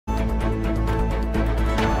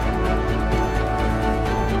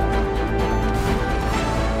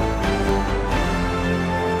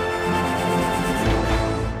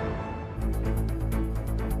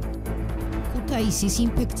ქუთაისის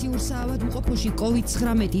ინფექციურ საავადმყოფოში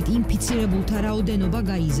COVID-19-ით ინფიცირებულთა რაოდენობა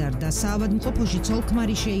გაიზარდა. საავადმყოფოში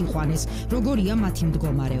ცოლ-ქმარი შეიყვანეს. როგორია მათი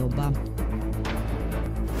მდგომარეობა?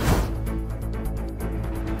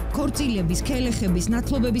 ქორწილების, ქელეხების,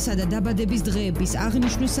 ნათლობებისა და დაბადების დღეების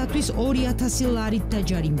აღნიშვნისათვის 2000 ლარით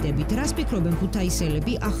დაჯარიმდებით. რას ფიქრობენ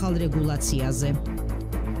ქუთაისელები ახალ რეგულაციაზე?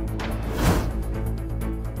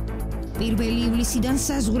 1 ივლისიდან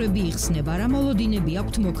საზღვრები იხსნება, რა მოლოდინები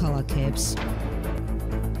აქვთ მოქალაქეებს?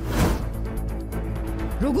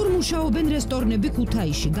 როგორ მუშაობენ რესტორნები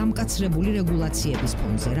ქუთაისში გამკაცრებული რეგულაციების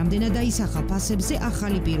ფონზე? რამდენად აისახა ფასებზე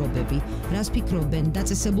ახალი პირობები? რას ფიქრობენ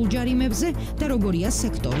დაწესებულ ჯარიმებზე და როგორია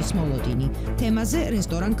სექტორის მოლოდინი? თემაზე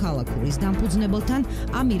რესტორან ქალაქურის დამფუძნებელთან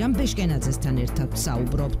ამირამ ბეშკენაძესთან ერთად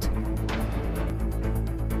საუბრობთ.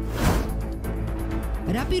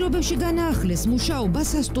 რა პირობებში განაახლეს მუშაობა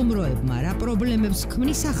სასტუმროებმა? რა პრობლემებს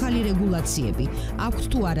ქმნის ახალი რეგულაციები? აქვთ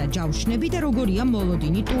თუ არა ჯავშნები და როგორია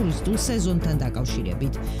მოლოდინი ტურისტულ სეზონთან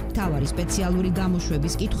დაკავშირებით? მთავარის სპეციალური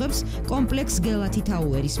გამოშვების კითხვებს კომპლექს გელათი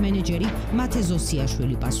თაუერის მენეჯერი მათე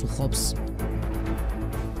ზოსიაშვილი პასუხობს.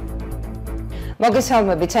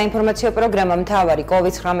 მოგესალმებით, საინფორმაციო პროგრამა მთავარი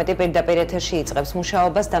Covid19 პირდაპირ ეთერში იწყებს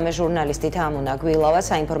მუშაობას და მე ჟურნალისტი თამუნა გვილავა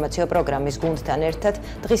საინფორმაციო პროგრამის გუნდთან ერთად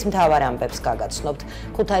დღის მთავარ ამბებს გაგაცნობთ.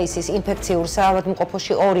 ქუთაისის ინფექციურ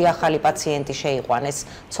საავადმყოფოში 2 ახალი პაციენტი შეიყვანეს.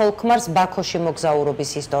 ცოლ-ქმარს ბაქოში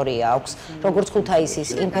მოგზაურობის ისტორია აქვს. როგორც ქუთაისის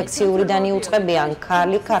ინფექციურიდან იუწყებიან,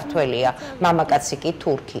 ქალი ქართველია, მამაკაცი კი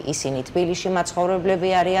თურქი. ისინი თბილისში მაცხოვრებლები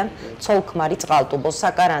არიან. ცოლ-ქმარი წყალტუბოს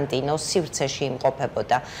საკარანტინო სივრცეში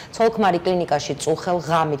იმყოფებოდა. ცოლ-ქმარი კლინიკაში წუხელ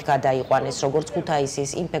ღამით გადაიყვანეს, როგორც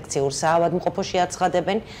ქუთაისის ინფექციურ საავადმყოფოში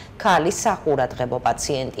აცხადებენ, ქალი საყურადღებო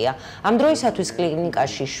პაციენტია. ამ დროისათვის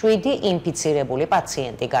კლინიკაში 7 ინფიცირებული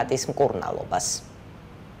პაციენტი გადის მკურნალობას.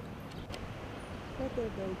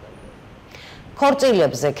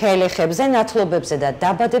 ქორწილებზე, ქელეხებზე, ნათლობებზე და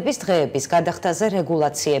დაბადების დღეების გადახდაზე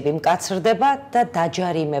რეგულაციები მკაცრდება და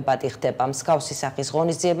დაჯარიმებადი ხდება. მსგავსი სახის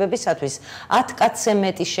ღონისძიებებისათვის 10 კაცზე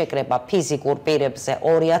მეტი შეკრება ფიზიკურ პირებზე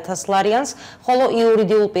 2000 ლარიანს, ხოლო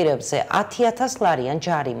იურიდიულ პირებზე 10000 ლარიან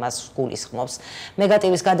ჯარიმას გულისხმობს.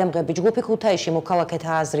 მეგატივის გადამღები ჯგუფი ქუთაისში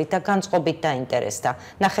მოქალაქეთა აზრით და განწყობით დაინტერესდა.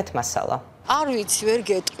 ნახეთ მასალა. არ ვიცი, ვერ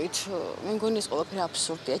გეტყვით. მე მგონი ეს ყველაფერი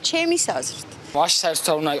აბსურდია. ჩემის აზრით. მაშინ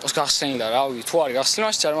საერთოდ უნდა იყოს გახსნილი და რავი, თუ არის გახსნილი,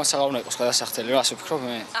 მაშინ ჯარიმაც აღარ უნდა იყოს გადასახდელი, რას ვფიქრობ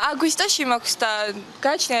მე? აგვისტოში მაქვს და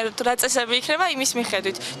გაჩნია რა წესები იქნება იმის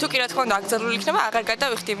მიხედვით. თუ კი რა თქმა უნდა აკრძალული იქნება, აღარ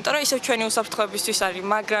გადავიხდი, იმიტომ რომ ისევ ჩვენი უსაფრთხოებისთვის არის,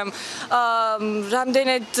 მაგრამ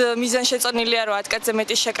რამდენად მიზანშეწონილია რომ 10 კაცზე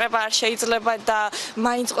მეტი შეკრება არ შეიძლება და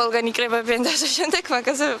მაინც ყველგან იკრებებიან და ასე შემდეგ,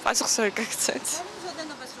 მაგაზე პასუხს ვერ გაგცეთ.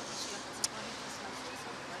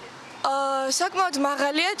 საკმაოდ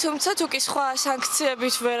მაღალია, თუმცა თუ კი სხვა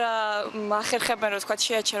სანქციებით ვერ ახერხებენ, რომ თქვა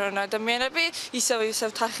შეაჩერონ ადამიანები, ისევ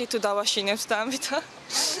თახი თუ დავაშინებს და ამიტომ.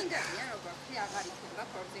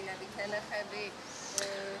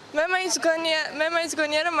 მე მაინც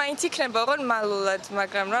გონია, რომ მაინც იქნება ოღონ მალულად,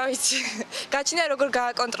 მაგრამ რა ვიცი. გაჩნია როგორ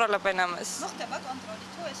გააკონტროლებენ ამას. მოხდება კონტროლი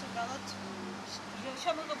თუ ეს უბრალოდ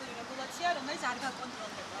შემოღებული რეგულაცია, რომელიც არ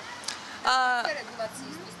გაკონტროლდება.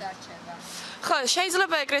 რეგულაციისთვის დარჩება. ხო,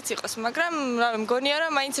 შეიძლება ეგრეც იყოს, მაგრამ მგონია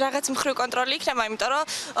რომ მაინც რაღაც მხრივ კონტროლი იქნება, იმიტომ რომ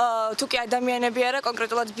თუ კი ადამიანები არა,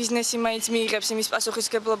 კონკრეტულად ბიზნესი მაინც მიიღებს იმის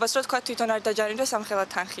პასუხისგებლობას, რომ თქვა თვითონ არ დაჯარიმდეს სამხელად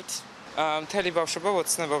თანხით. მთელი ბავშვობა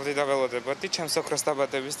ვოცნებობდი და ველოდებოდი ჩემს ოქროს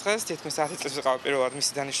დაბადების დღეს, თითქმის 10 წლის ვიყავ პირველად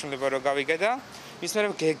მისი დანიშნულება რომ გავიგედა. მის მერე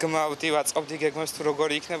გეგმავდი, ვაწყობდი გეგმებს თუ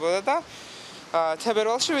როგორი იქნებოდა და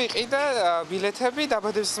თებერვალში ვიყიდე ბილეთები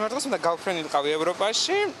დაბადების დღეს უნდა გავფრენილიყავი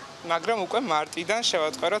ევროპაში, მაგრამ უკვე მარტიდან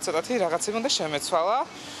შევატყვე რომ ცოტათი რაღაცები უნდა შემეცვალა.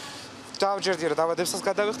 დავჯერდი რომ დაბადების დღეს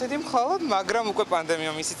გადავიხდიდი მხოლოდ, მაგრამ უკვე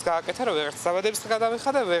პანდემიამ ისიც გააკეთა რომ ვეღარც დაბადების დღე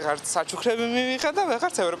გადავიხადე, ვეღარც საჩუქრები მივიღე და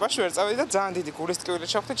ვეღარც ევროპაში ვერ წავედი და ძალიან დიდი გულის ტკივილი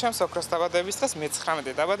ჩავხდი ჩემს ოქროს დაბადების დღეს,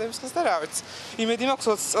 მე-19 დაბადების დღეს და რა ვიცი. იმედი მაქვს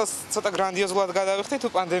 20 წელს ცოტა გრანდიოზულად გადავიხდი, თუ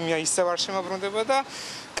პანდემია ისევ არ შემოbrunდება და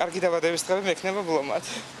კარგი დაბადების დღეები მექნება ბლომად.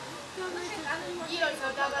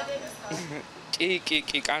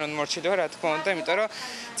 კი, კანონმორჩილება, რა თქმა უნდა, იმიტომ რომ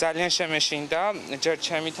ძალიან შემეშინდა ჯერ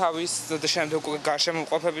ჩემი თავის და შემდეგ უკვე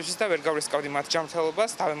გარშემოყოფებისთვის და ვერ გავრისკავდი მათ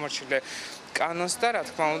ჯანმრთელობას, დავემორჩილე კანონს და რა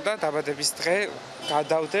თქმა უნდა, დაბადების დღე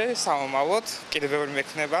გადავდე სამომავლოდ, კიდევ ბევრი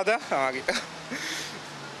მექნება და მაგიტო.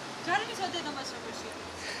 ჯარიმის ოდენობას როგორ შეგვიძლია?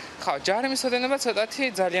 ხო, ჯარიმის ოდენობა ცოტათი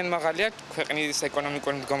ძალიან მაღალია ქვეყნის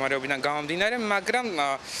ეკონომიკური მდგომარეობიდან გამომდინარე, მაგრამ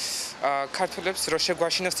ქართველებს რო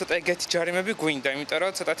შეგვაშინოს ცოტა ეგეთი ჯარიმები გვინდა, იმიტომ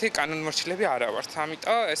რომ ცოტათი კანონმორჩილები არა ვართ.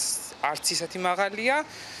 ამიტომ ეს არც ისეთი მაღალია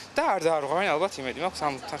და არ დაარღვევენ ალბათ იმედი მაქვს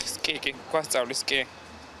ამ თანხის კი, გვასწავლის კი.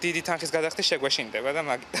 დიდი თანხის გადახდი შეგვეშინდება და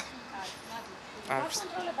მაგიტო.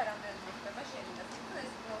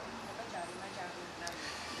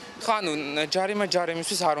 ხანუ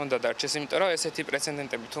ჯარიმისთვის არ უნდა დარჩეს, იმიტომ რომ ესეთი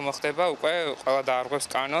პრეცედენტები თუ მოხდება, უკვე ყველა დაარღვევს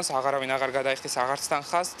კანონს, აღარავინ აღარ გადაიხდის აღარც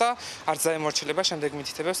თანხას და არც დაემორჩილება შემდეგ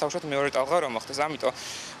მითითებებს თავშოთ მეორე ტალღა რომ მოხდეს. ამიტომ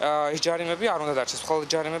ეს ჯარიმები არ უნდა დარჩეს, მხოლოდ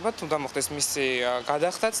ჯარიმებად უნდა მოხდეს მისი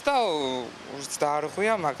გადახდაც და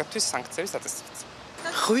დაარღვია მაგათთვის სანქციების დაწესებაც.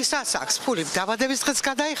 ვისაც აქვს ფული დაბადების დღეს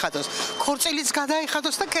გადაიხადოს, ქორწილიც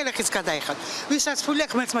გადაიხადოს და კელეხიც გადაიხადოს. ვისაც ფული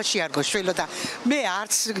აქვს ღმერთმა შეარგოს შვილო და მე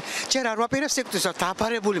არც ჯერ არ ვაპირებ სიკვდილს,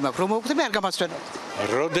 დაფარებული მაქვს, რომ მოვხდები არ გამასვენოთ.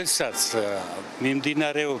 როდესაც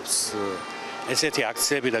მიმდინარეობს ესეთი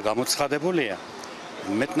აქციები და გამოცხადებულია,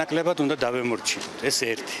 მეტნაკლებად უნდა დავემორჩილოთ, ეს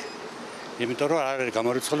ერთი. იმიტომ რომ არ არის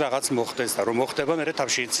გამორიცხული რაღაც მოხდეს და რომ მოხდება მე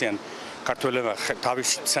თავში იციან ქართველებმა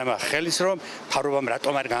თავისცემა ხელის რომ თავრობამ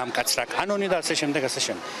რატომ არ გაამკაცრა კანონი და ასე შემდეგ.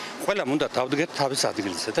 ყველამ უნდა დავდგეთ თავის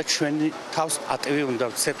ადგილზე და ჩვენი თავს პატივი უნდა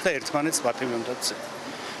ვცეთ და ერთმანეთს პატივი უნდა ვცეთ.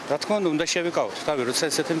 რა თქმა უნდა შევიკავოთ თავი, როცა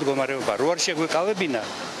ესეთი მდგომარეობა რო არ შეგვეკავებინა,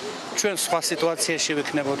 ჩვენ სხვა სიტუაციაში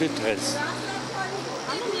ვიქნებოდით დღეს.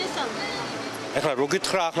 ეხლა რო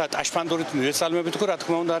გითხრა ახლა ტაშფანდურით მივესალმებით, რა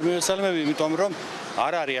თქმა უნდა არ მივესალმები, იმიტომ რომ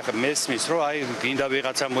არ არის ახლა მესმის რომ აი გინდა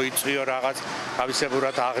ვიღაცა მოიწვიო რაღაც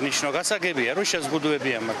თავისებურად აღნიშნო გასაგებია რომ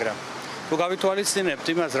შეზღუდვებია, მაგრამ თუ გავითვალისწინებთ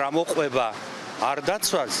იმას რა მოყვება არ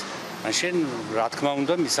დაცვას, მაშინ რა თქმა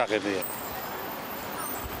უნდა მისაღებია.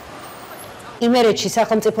 იმერეთში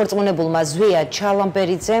სახელმწიფო რწმუნებულმა ზვია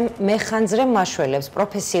ჩალამბერიძემ მეხანძრე მაშველებს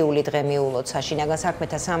პროფესიული დღე მიულოცა. შინაგან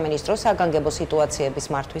საქმეთა სამინისტრო საგანგებო სიტუაციების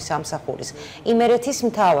მართვის სამსახურის იმერეთის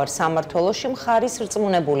მთავარ სამმართველოში მხარის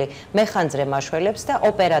რწმუნებული მეხანძრე მაშველებს და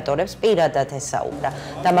ოპერატორებს პირადად ესაუბრა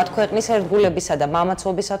და მათ ქვეყნის ერთგულებისა და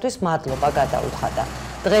მამაცობისათვის მადლობა გადაუხადა.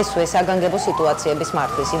 დღესვე საგანგებო სიტუაციების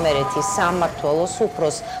მართვის იმერეთის სამმართველოს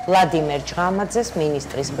უფროს ვლადიმერ ჟღამაძეს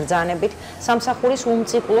მინისტრის ბრძანებით სამსახურის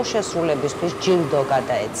უმწიფლო შესრულებისთვის ჯილდო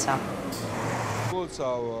გადაეცა.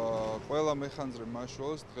 ყველა მეხანძრე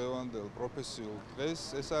მაშველს დღევანდელ პროფესიულ დღეს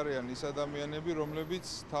ეს არიან ის ადამიანები, რომლებიც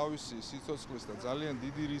თავისი სიცოცხლის და ძალიან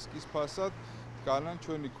დიდი რისკის ფასად განან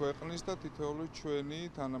ჩვენი ქვეყნის და თითოეული ჩვენი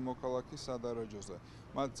თანამოქალაქის სადარაჯოზე.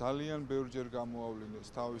 მათ ძალიან ბევრჯერ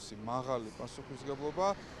გამოავლინეს თავისი მაღალი პასუხისმგებლობა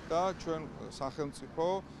და ჩვენ სახელმწიფო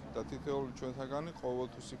და თითოეული ჩვენთაგანი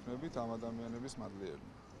ყოველთვის იქნებით ამ ადამიანების მადლიერი.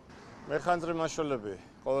 მეხანძრე მაშველები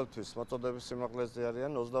ყოველთვის მოწოდების სიმაღლეზე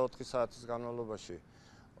არიან 24 საათის განმავლობაში.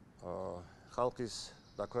 ხალხის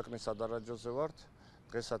და ქვეყნის სადარაჯოზე ვართ.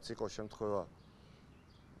 დღესაც იყო შემთხვევა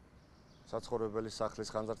საცხოვრებელი სახლის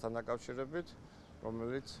ხანძართან დაკავშირებით,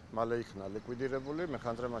 რომელიც მალე იქნა ლიკვიდირებული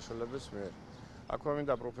მეხანძრე მაშველების მიერ. აქვე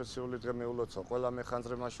მინდა პროფესიული დღე მიულოცო ყველა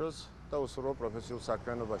მეხანძრე მაშველს და უსურვო პროფესიულ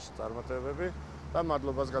საქმიანობაში წარმატებები და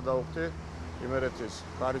მადლობას გადავუხდი იმერეთის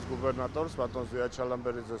მხარის გუბერნატორს ბატონ ზვია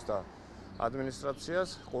ჩალამბერიძეს და ადმინისტრაციას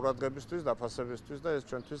ყურადღებისთვის, დაფასებისთვის და ეს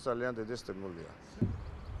ჩვენთვის ძალიან დიდი სტიმულია.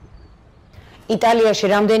 იტალიაში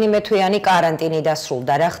რამდენიმე თვიანი კარანტინი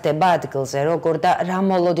დასრულდა. რა ხდება ადგილზე, როგორ და რა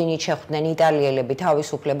მოლოდინით შეხვდნენ იტალიელები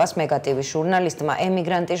თავისუფლებას მეგატივის ჟურნალისტმა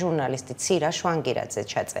ემიგრანტი ჟურნალისტი ცირა შვანგირაძე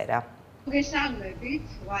ჩაწერა. მოგესალმებით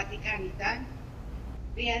ვატიკანიდან.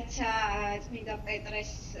 პიაცა წმინდა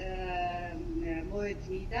პეტრეს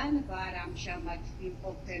მოედნიდან ვარ ამჟამად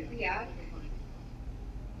ვიმყოფები აქ.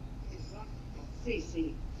 სისი.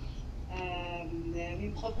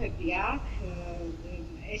 ვიმყოფები აქ.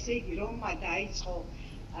 ესე იგი რომ დაიწყო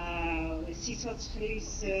სიცოცხლის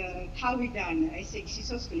თავიდან, ესე იგი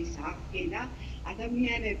სიცოცხლის აღდგენა,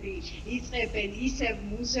 ადამიანები იწყებენ ისევ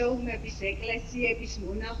მუზეუმების, ეკლესიების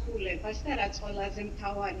მონახულებას და რაც ყველაზე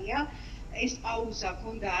მთავარია, ეს პაუზა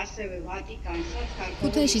ჰქონდა ასევე ვატიკანსაც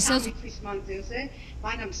გარკვეულ მანძილზე,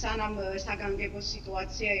 მანამ სანამ საგანგებო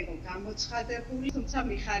სიტუაცია იყო გამოცხადებული, თუმცა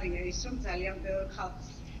მიხარია ის, რომ ძალიან ბევრი ხალხს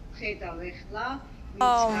ხედავ ეხლა,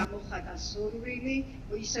 გამოხატა სურვილი,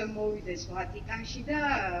 ისევ მოვიდეს ვატიკანში და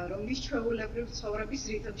რომ ის ჩვეულებრივ ცხოვრების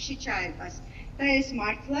რიტმში ჩაებას. და ეს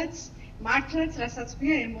მართლაც რასაც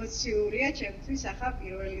ქვია ემოციურია ჩემთვის ახლა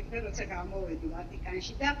პირველი დღე როცა გამოვედი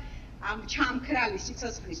ვატიკანში და ამ ჩამქრალი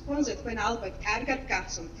სიცოცხლის ფონზე თქვენ ალბათ კარგად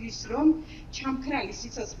გახსოვთ ის რომ ჩამქრალი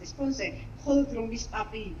სიცოცხლის ფონზე მხოლოდ რომის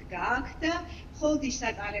პაპი იდგა აქ და მხოლოდ ის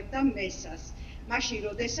ატარებდა მესას. მაშინ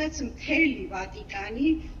როდესაც მთელი ვატიკანი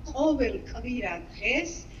ყოველ კვირა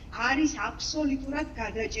დღეს არის აბსოლუტურად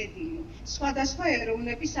გადაჭედილი სხვადასხვა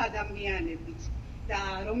ეროვნების ადამიანებით და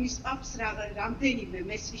რომის პაპს რამდენიმე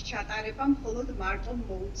მესის ჩატარება მხოლოდ მარტო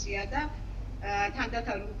მოუწია და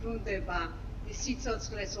თანდათან უბრუნდება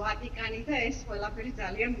სიცოცხლეს ვატიკანი და ეს ყველაფერი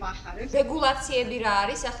ძალიან მახარებს. რეგულაციები რა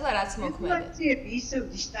არის ახლა რაც მოქმედებს? რეგულაციები ისევ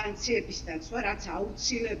დისტანციების დაცვა, რაც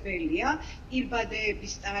აუცილებელია,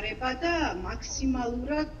 პირბადეების ტარება და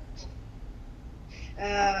მაქსიმალურად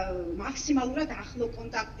მაქსიმალურად ახლო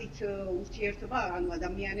კონტაქტით ურთიერთობა ანუ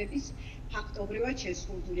ადამიანების ფაქტობრივად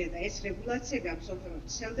შეზღუდულია და ეს რეგულაციები აბსოლუტურად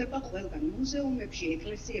ვრცელდება ყველგან მუზეუმებში,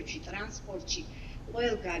 ეკლესიებში, ტრანსპორტში,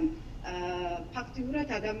 ყველგან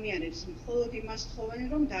ფაქტიურად ადამიანებს მხოლოდ იმას თხოვენ,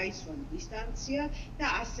 რომ დაიცვან დისტანცია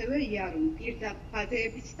და ასევე იარონ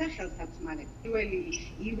პირდაპირებიც და ხელთათმანები. 1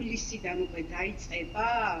 ივლისიდან უკვე დაიწყება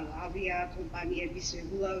ავიაკომპანიების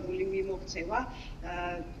რეგულარული მიმოქცევა.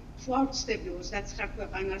 თუ არ ვცდები 29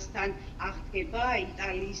 ქვეყანასთან აღდგება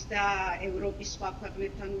იტალიის და ევროპის სხვა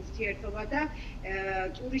ქვეყნებთან ურთიერთობა და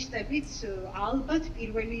ტურისტებიც ალბათ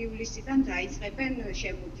 1 ივლისიდან დაიწყებენ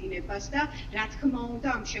შემოდინებას და რა თქმა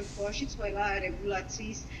უნდა ამ შემთხვევაშიც ყველა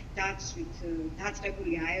რეგულაციის დაცვით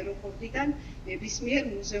დაწყებული აეროპორტიდან ნებისმიერ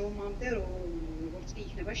მუზეუმამდე როგორც კი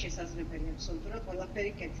იქნება შესაძლებელი აბსოლუტურად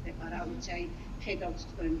ყველაფერი კეთდება რა ვიცი აი ხედავთ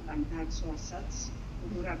თქვენთან დაცვასაც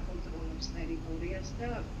როგორ აკონტროლებს ტერიტორიას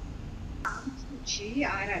და ში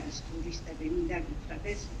არ არის ტურისტები, მინდა გითხრათ,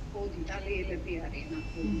 ეს მხოლოდ იტალიელები არიან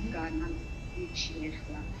აქგან, იქში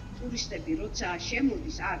ახლა. ტურისტები როცა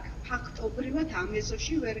შემოდის აქ ფაქტობრივად ამ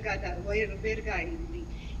ეზოში ვერ გაივლის.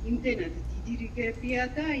 იმდენად დიდი რიგებია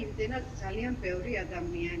და იმდენად ძალიან ბევრი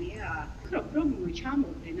ადამიანია აქ. რომ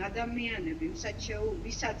ჩამოვდნენ ადამიანები,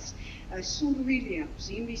 ვისაც სურვილი აქვს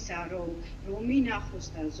იმისა, რომ ინახოს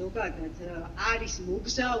და ზოგადად არის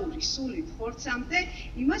მოგზაური სულით ხორცამდე,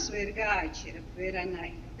 იმას ვერ გააჩერებ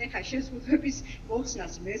ვერანაირად. ეხლა შეზღუდვების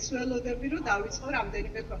მოხსნას მეც ველოდები, რომ დავიწყო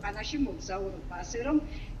რამდენიმე ქვეყანაში მოგზაურობა, ასე რომ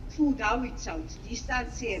თუ დავიცავთ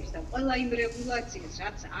დისტანციებს და ყველა იმ რეგულაციებს,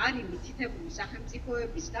 რაც არის მითითებული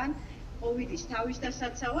სახელმწიფოებისგან, COVID-ის თავის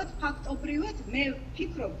დასაცავად, ფაქტობრივად მე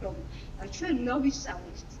ვფიქრობ, რომ ჩვენ უნდა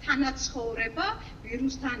ვისწავლოთ თანაცხოვრება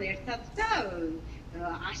ვირუსთან ერთად და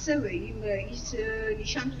ასევე ის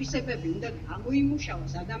ნიშან-თვისებები უნდა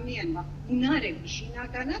გამოიმუშავოს ადამიანმა უნარები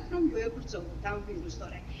შინაგანად, რომ ვებრძოლოთ ამ ვირუსს,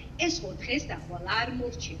 თორე ეს ხო დღეს და ხვალ არ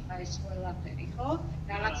მორჩება ეს ყველაფერი, ხო?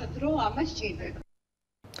 რაღაცა დრო ამას ჭირდება.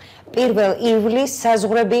 1 ივლისს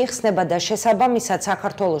საზღვრები იხსნება და შესაბამისად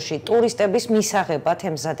საქართველოში ტურისტების მისაღებად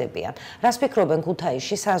ემზადებიან. რას ფიქრობენ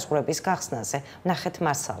ქუთაისში საზღვრების გახსნაზე? ნახეთ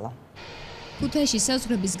მასალა. ქუთაისში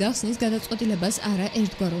საზღვრების გახსნის გადაწყვეტილებას არა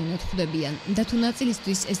ერთგვაროვნად ხვდებიან და თუ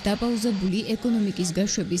ნაწილისთვის ეს დაპაუზებული ეკონომიკის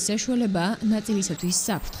გაშვების საშუალებაა, ნაწილისათვის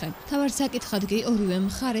საფრთხე. მთავარ საკითხად კი ორივე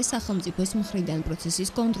მხარე სახელმწიფოს მხრიდან პროცესის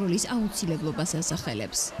კონტროლის აუცილებლობას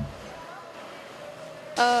ასახელებს.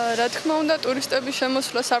 რა თქმა უნდა, ტურისტების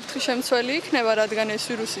შემოსვლა საფრთხის შემცველი იქნება, რადგან ეს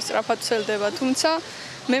ვირუსი სწრაფად ვრცელდება, თუმცა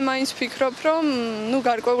მე მაინც ვფიქრობ, რომ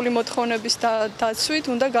გარკვეული მოთხოვნების დაცვით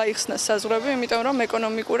უნდა გაიხსნას საზღვრები, იმიტომ რომ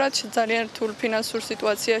ეკონომიკურად ძალიან რთულ ფინანსურ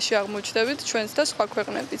სიტუაციაში აღმოჩნდებით ჩვენც და სხვა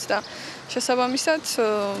ქვეყნებიც და შესაბამისად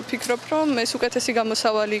ვფიქრობ, რომ ეს უკეთესი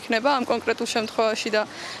გამოსავალი იქნება ამ კონკრეტულ შემთხვევაში და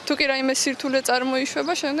თუ კი რაიმე სირთულე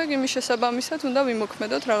წარმოიშვება, შემდეგ იმის შესაბამისად უნდა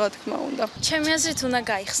ვიმოქმედოთ, რა თქმა უნდა. ჩემი აზრით უნდა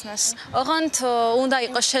გაიხსნას. ოღონდ უნდა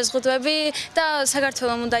იყოს შეზღუდვები და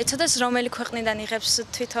საქართველოს უნდა იცოდეს, რომელი ქვეყნიდან იღებს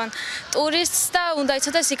თვითონ ტურისტს და უნდა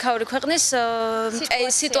იცოდეს იქაური ქვეყნის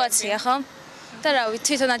სიტუაცია, ხო? და რა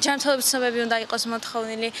ვიცი, თვითონ ჯანმრთელობის ცნობები უნდა იყოს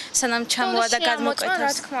მოთხოვნილი, სანამ ჩამოვა და გადმოკვეთოს.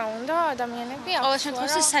 რა თქმა უნდა, ადამიანები აქვს. ყოველ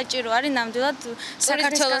შემთხვევაში საჭირო არის ნამდვილად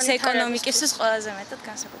საქართველოს ეკონომიკისთვის ყველაზე მეტად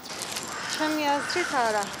განსაკუთრებით. ჩემი აზრით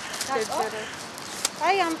არა.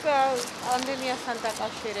 აი ამ პანდემიასთან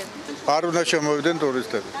დაკავშირებით. არ უნდა შემოვიდნენ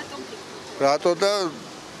ტურისტები. რატო და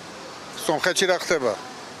სომხეთში რა ხდება?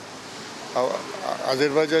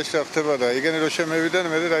 აზერბაიჯანში რა ხდება და იგენი რომ შემევიდნენ,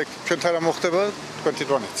 მე რა ჩვენთან რა მოხდება, თქვენ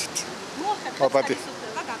თვითონ იცით. ოპატი.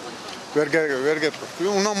 ვერ გეტყვით.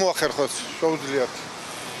 უნდა მოახერხოს, შეუძლიათ.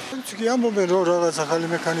 კი ამბობენ რომ რაღაც ახალი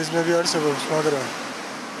მექანიზმები არსებობს, მაგრამ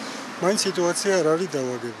მაინც სიტუაცია არ არის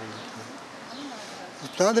დავაგებული.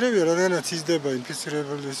 დადრევია, რადგანაც იზრდება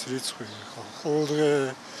ინფიცირებლის რიცხვი, ხო. ყოველდღე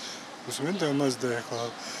უსმენთ ამას და ხო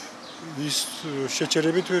ის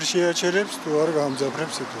შეჩერებით ვერ შეაჩერებს თუ არ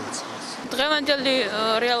გამძაფრებს სიტუაციას. დღევანდელი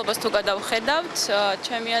რეალობას თუ გადავხედავთ,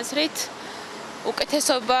 ჩემი აზრით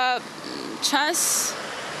უკეთესობა ჩანს,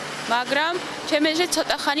 მაგრამ ჩემი აზრით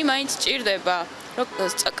ცოტა ხანი მაინც ჭირდება, რომ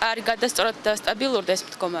კარგი გადასწოროთ და სტაბილურდეს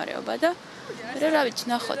მდგომარეობა და მე რა ვიცი,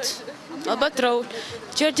 ნახოთ. ალბათ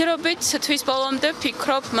ჯერჯერობით თვის ბოლომდე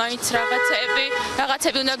ვფიქრობ, მაინც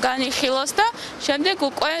რაღაცები უნდა განიხილოს და შემდეგ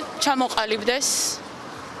უკვე ჩამოყალიბდეს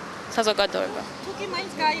საზოგადოება. თუ კი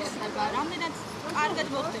მაინც გაიხსნება, რამდენად კარგად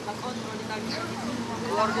მოხდება კონტროლი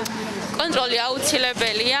კონტროლი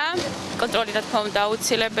აუცილებელია, კონტროლი რა თქმა უნდა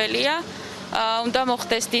აუცილებელია. უნდა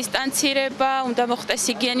მოხდეს დისტანცირება, უნდა მოხდეს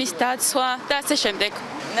ჰიგიენის დაცვა და ასე შემდეგ.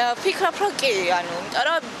 ვფიქრობ, რომ კი, იმიტომ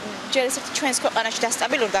რომ ჯერ ისევ ჩვენს ქვეყანაში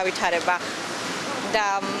დასტაბილურდა ვითარება და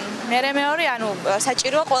მეორე,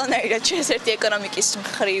 საჭიროა ყველანაირად ჩვენს ერთი ეკონომიკის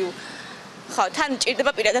მხრივ ხო, თან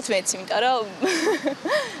მჭირდება პირადად მეც, იმიტომ რომ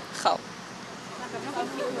ხო.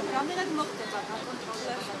 რამდენად მოხდება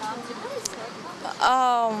გაკონტროლება?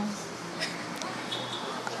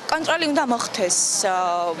 კონტროლი უნდა მოხდეს,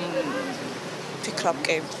 ვფიქრობ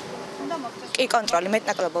კი. კი კონტროლი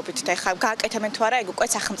მეტნაკლებობით და ხა გააკეთებენ თუ არა, ეგ უკვე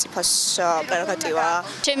სახელმწიფოს პრეროგატივაა.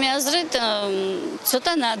 ჩემი აზრით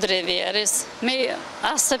ცოტა ნადრევი არის. მე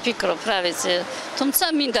ასე ვფიქრობ, რა ვიცი. თუმცა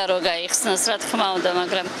მინდა რომ გაიხსნას, რა თქმა უნდა,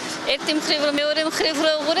 მაგრამ ერთი მხრივ მეორე მხრივ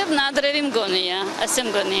რო უყურებ, ნადრევი მგონია, ასე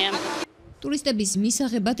მგონია. ტურისტების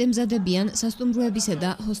მისაღებად ემზადებიან სასტუმროებისა და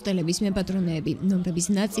ჰოსტელების მეპატრონეები. ნომრების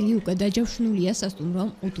ნაწილი უკვე დაჯავშნულია სასტუმრო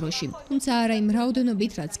უთროში. თუმცა არა იმ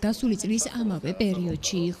რაოდენობით, რაც გასული წლის ამავე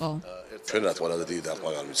პერიოდში იყო. ჩვენ რა თქმა უნდა დიდი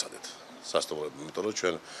დარტყმა განვიცადეთ სასტუმროები, იმიტომ რომ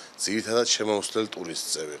ჩვენ ძირითადად შემომსვლელ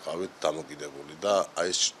ტურისტზე ვიყავით დამოკიდებული და აი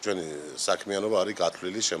ეს ჩვენი საქმიანობა არის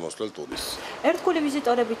გათვლილი შემომსვლელ ტურისტს. ერთგული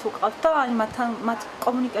ვიზიტორები თუ ყავთ და აი მათ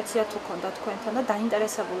კომუნიკაცია თუ ქონდა თქვენთან და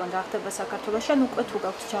დაინტერესებულან რა ხდება საქართველოში, ან უკვე თუ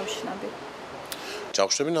გაქვთ ჯავშნები?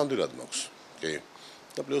 ჯავშნები ნამდვილად მაქვს. კი.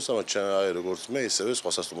 და პლუს ამათ აი როგორც მე, ისევე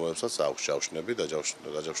სხვა სასტუმროებსაც აქვს ჯავშნები და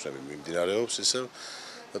დაჯავშნები მიმდინარეობს ისევ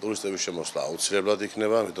და ტურისტების შემოსვლა აუცილებლად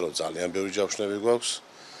იქნება, იმიტომ რომ ძალიან ბევრი ჯავშნები გვაქვს.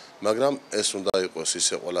 მაგრამ ეს უნდა იყოს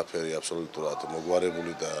ისე ყველაფერი აბსოლუტურად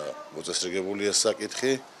მოგვარებული და მოწესრიგებული ეს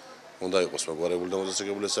საკითხი, უნდა იყოს მოგვარებული და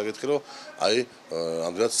მოწესრიგებული ეს საკითხი, რომ აი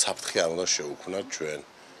ამდენად საფრთხე არ უნდა შეუქმნათ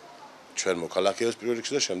ჩვენ მოქალაქეებს პირველ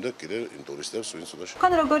რიგში და შემდეგ კიდე იმ ტურისტებს, ვინც უნდა შეხვდეთ.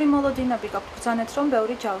 ხან როგორი მოლოდინები გაქვთ? ბრძანეთ რომ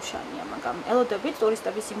ბევრი ჯავშანია, მაგრამ ელოდებით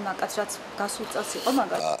ტურისტების იმ ნაკადს, რაც გასულ წელს იყო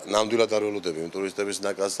მაგალითად. ნამდვილად არ ველოდები იმ ტურისტების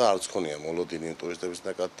ნაკადს და არც ხონია მოლოდინი იმ ტურისტების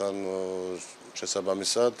ნაკადთან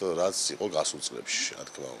შესაბამისად, რაც იყო გასულ წლებში, რა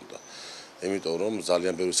თქმა უნდა. იმიტომ რომ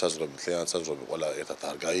ძალიან ბევრი საზღვრები, მთლიანად საზღვრები ყველა ერთად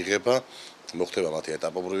არ გაიღება, მოხდება მათი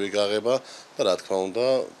ეტაპობრივი გაღება და რა თქმა უნდა,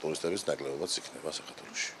 ტურისტების ნაკლებობაც იქნება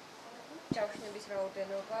საქართველოში. ჯავშნების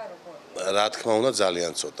რაოდენობა როგორია? რა თქმა უნდა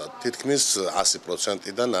ძალიან ცოტა. თითქმის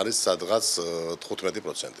 100%-დან არის სადღაც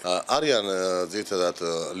 15%. არიან ძირითადად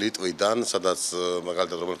ლიტვიდან, სადაც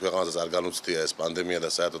მაგალითად რომელ ქვეყანასაც არ განუცდია ეს პანდემია და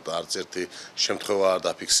საერთოდ არც ერთი შემთხვევა არ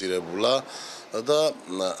დაფიქსირებულა და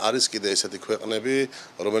არის კიდე ესეთი ქვეყნები,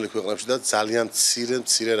 რომელი ქვეყნებშიც ძალიან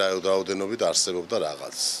მცირე რაოდენობით არსებობდა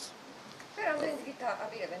რაღაც. რამდენი დღით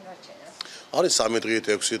აპირებენ დარჩენას? არის 3 დღით,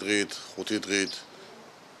 6 დღით, 5 დღით.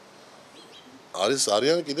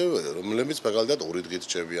 არიან კიდევ რომლებიც მაგალითად 2 დღით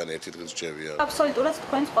რჩებიან, 1 დღით რჩებიან. აბსოლუტურად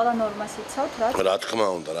თქვენს ყველა ნორმას იცავთ რა? რა თქმა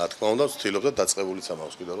უნდა, ვცდილობ და დაწყებულიც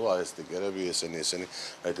ამავს კიდე რომ აი ეს სტიკერები, ესენი,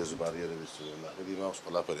 აი ეს ბარიერების ნაყიდი მაქვს,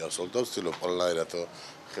 ყველაფერი აბსოლუტურად ვცდილობ ყველანაირად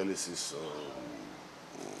ხელისის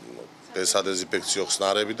დეზინფექციო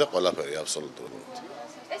ხსნარები და ყველაფერი აბსოლუტურად.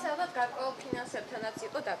 ეს ალბათ გარკვეულ ფინანსებთანაც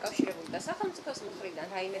იყო დაკავშირებული და სახელმწიფოს მხრიდან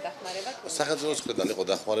რაიმე დახმარება თუ? სახელმწიფოს მხრიდან იყო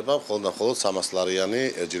დახმარება, მხოლოდ 300 ლარიანი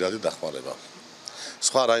ერთჯერადი დახმარება.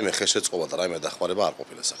 სხვა რაიმე ხელშეწყობა და რაიმე დახმარება არ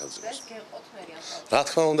ყოფილა სახელმწიფოს. ეს გეყოთ მერიან. რა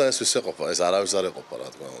თქმა უნდა, ეს ვის ეყოფა, ეს არავის არ ეყოფა, რა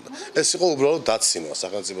თქმა უნდა. ეს იყო უბრალოდ დაცინვა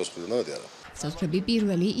სახელმწიფოს მხრიდან, მეტი არა. საზღვრები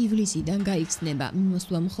 1 ივლისიდან გაიხსნება.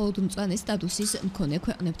 მოსვლა მხოლოდ მწვანე სტატუსის მქონე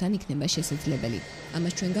ქვეყნებთან იქნება შესაძლებელი.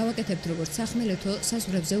 ამას ჩვენ გავაკეთებთ როგორც სახმელეთო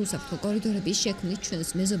საზღვრებზე უსაფრთხო კორიდორების შექმნის ჩვენს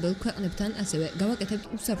მეზობელ ქვეყნებთან, ასევე გავაკეთებთ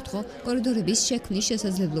უსაფრთხო კორიდორების შექმნის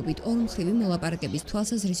შესაძლებლობით ორმხრივი მოლაპარაკების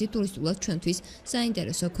თვალსაზრისით ტურისტულად ჩვენთვის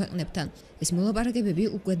საინტერესო ქვეყნებთან. ეს მოლაპარაკებები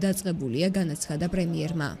უკვე დაწყებულია, განაცხადა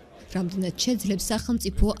პრემიერმა. რამდენად შეძლებს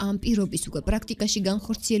სახელმწიფო ამ პირობის უკვე პრაქტიკაში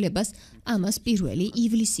განხორციელებას, ამას 1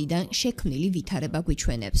 ივლისიდან შექმნილი ვითარება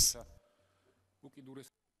გვიჩვენებს.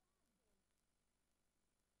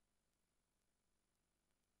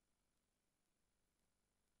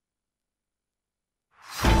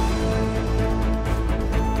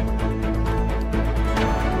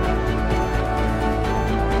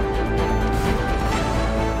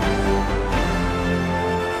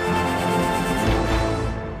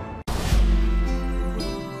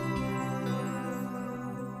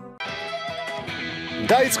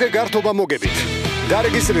 დაიწყე გართობა მოგებით.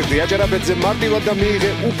 დარეგისტრირდი აჯარაბედზე მარტივად და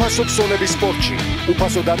მიიღე უფასო ქსონების სპორტში,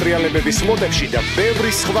 უფასო დატრიალებების მოდებში და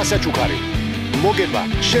ბევრი სხვა საჩუქარი. მოგება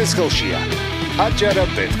შენს ხელშია.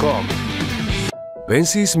 ajarabed.com.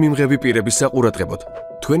 პენსიის მიმღები პირების საყურადღებოდ.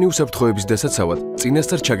 თქვენი უსაფრთხოების დასაცავად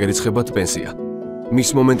წინასწარ ჩაგერიცხებათ პენსია. მის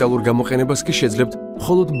მომენტალურ გამოყენებას კი შეძლებთ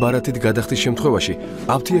მხოლოდ ბარათით გადახდის შემთხვევაში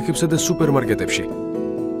აფთიაქებსა და სუპერმარკეტებში.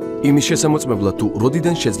 იმის შესამოწმებლად თუ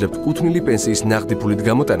როდიდან შეძლებთ კუთვნილი პენსიის ნაღდი ფულით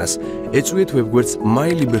გამოტანას, ეწვიეთ ვებგვერდს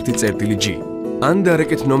myliberty.g ან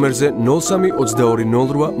დარეკეთ ნომერზე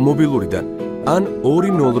 032208 მობილურიდან ან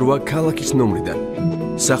 208 ქალაქის ნომრიდან.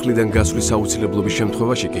 სახლიდან გასვლის აუცილებლობის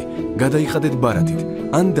შემთხვევაში კი გადაიხადეთ ბარათით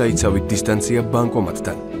ან დაიცავით დისტანცია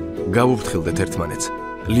ბანკომატთან. გავუფრთხილდეთ ერთმანეთს.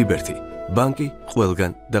 Liberty, ბანკი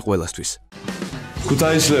ყველგან და ყველასთვის.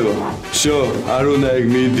 ქუთაისლება. Всё, არ უნდა ეგ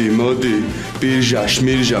მიდი, მოდი, ბირჟა,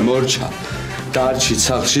 შმირჟა, მორჩა. დარჩი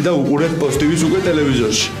სახლში და უყურეთ პოსტივის უკვე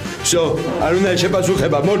ტელევიზორში. Всё, არ უნდა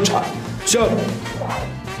შეპასუხება, მორჩა. Всё.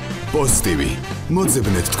 პოსტივი.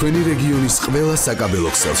 მოძებნეთ თქვენი რეგიონის ყველა საკაბელო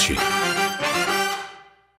ქსელში.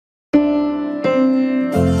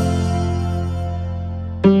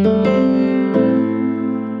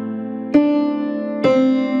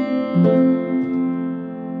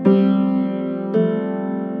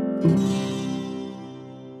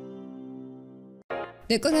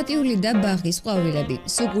 დეკორატიული და ბაღის ყვავილები,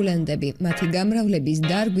 სუკულენტები, მათი გამრავლების,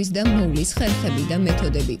 დარგვის და მოვლის ხერხები და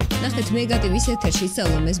მეთოდები. ნახეთ მეგატივის ეთერში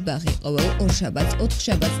სალომეს ბაღი ყოველ ორშაბათს,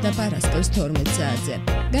 ოთხშაბათს და პარასკევს 12 საათზე.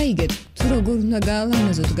 გაიგეთ, თუ როგორ უნდა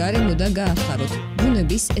გაალამაზოთ გარემო და გაახაროთ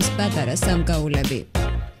ბუნების ეს პატარა სამკაულები.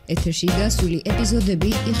 ეთერში გასული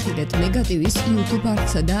ეპიზოდები იხილეთ მეგატივის YouTube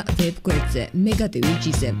არხსა და ვებ გვერდზე მეგატივი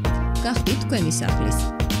ჯიზე. გახდით თქვენი სახლის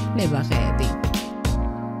მებაღეები.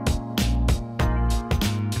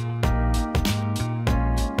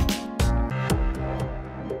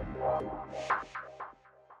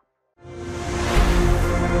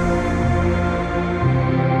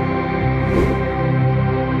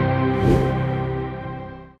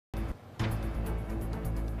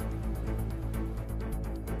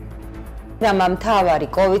 მთავარი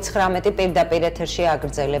Covid19 პირდაპირ ეთერში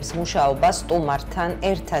აგრძელებს მუშაობას სტუმართან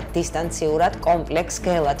ერთად დისტანციურად კომპლექს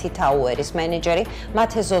გელათი თაუერის მენეჯერი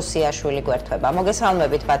მათე ზოსიაშვილი გვერდება.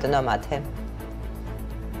 მოგესალმებით ბატონო მათე.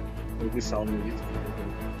 მოგესალმებით.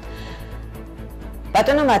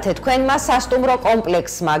 ბატონო მათე, თქვენმა სასტუმრო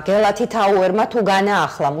კომპლექსმა გელათი თაუერმა თუ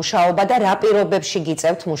განაახლა მუშაობა და რა პირობებში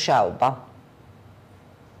გიწევთ მუშაობა?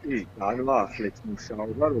 განვაახლეთ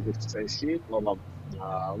მუშაობა, როგორც წესი,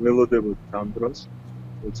 ველოდებოდით ამ დროს,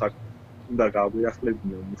 როცა უნდა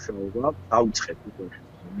გავიახლებინა მუშაობა, დავიწყეთ უკვე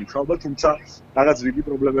მუშაობა, თუმცა რაღაც რიგი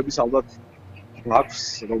პრობლემების ალბათ აქვს,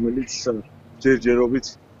 რომელიც ჯერჯერობით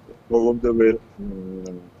ბოლომდე ვერ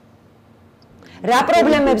რა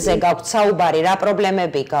პრობლემებზე გაქვთ საუბარი, რა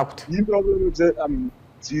პრობლემები გაქვთ? იმ პრობლემებზე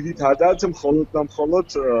ძირითადად მხოლოდ და მხოლოდ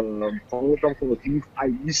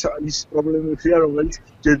ის პრობლემებია, რომელიც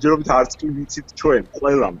ჯერჯერობით არც კი ვიცით ჩვენ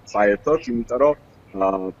ყველამ საერთოდ, იმიტომ რომ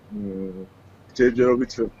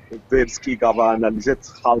ჯერჯერობით ვერც კი გავაანალიზეთ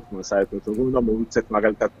ხალხმა საერთოდ, როგორ უნდა მოვიქცეთ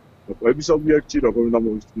მაგალითად კვების ობიექტში, როგორ უნდა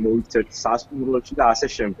მოვიქცეთ სასტუმროებში და ასე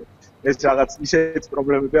შემდეგ. ეს რაღაც ისეთი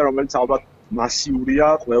პრობლემებია, რომელიც ალბათ მასიურია,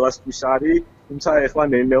 ყველასთვის არის, თუმცა ეხლა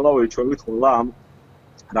ნელ-ნელა ვეჩვევით ყველა ამ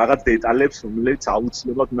რაღაც დეტალებს, რომელიც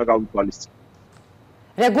აუცილებლად უნდა გავითვალისწინოთ.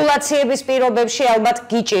 რეგულაციების პირობებში ალბათ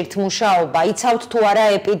გიჭირთ მუშაობა, იცავთ თუ არა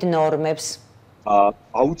ეპიდ ნორმებს?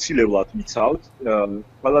 აუცილებლად ვიცავთ.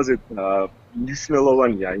 ყველაზე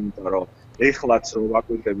მნიშვნელოვანია, იმიტომ რომ ეხლაც რო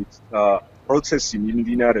ვაკვირდებით პროცესი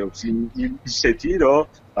მიმდინარეობს ისეთი, რომ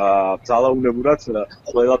ძალაუნებურად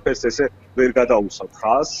ყველაფერს ესე ვერ გადაუსვათ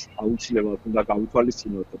ხაზს, აუცილებლად უნდა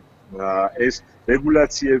გავითვალისწინოთ ეს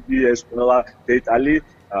რეგულაციები, ეს ყველა დეტალი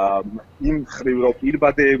იმ ხრივ რომ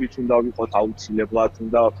პირბადეებით უნდა ვიყოთ აუცილებლად,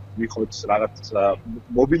 უნდა ვიყოთ რაღაც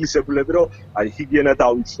მობილიზებულები, რომ აი ჰიგიენა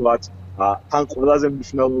დავიცვათ. თან ყველაზე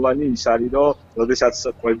მნიშვნელოვანი ის არის, რომ როდესაც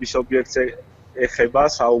კვების ობიექტზე ეხება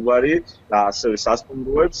საუბარი და ასევე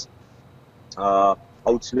სასტუმროებს,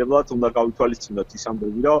 აუცილებლად უნდა გავითვალისწინოთ ის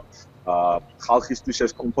ამბები, რომ ხალხისთვის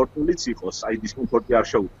ეს კომფორტულიც იყოს, აი დისკომფორტი არ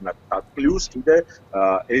შეუქმნათ. და პლუს კიდე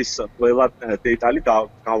ეს ყველა დეტალი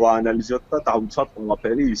გავაანალიზოთ და დავიცვათ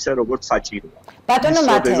ყველაფერი ისე, როგორც საჭიროა. ბატონო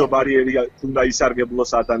მათე, დეზობარიერი უნდა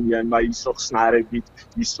ისარგებლოს ადამიანმა, ის რომ ხსნარებით,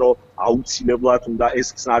 ის რომ აუცილებლად უნდა ეს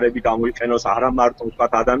ხსნარები გამოიყენოს არა მარტო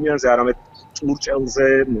ვთქვათ ადამიანზე, არამედ ჭურჭელზე,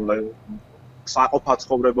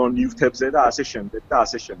 საყოფაცხოვრებო ნივთებზე და ასე შემდეგ და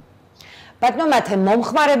ასე შემდეგ. ბატონო მათე,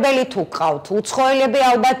 მომხმარებელი თუ გყავთ, უცხოელები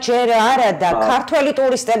ალბათ ჯერ არა და ქართველი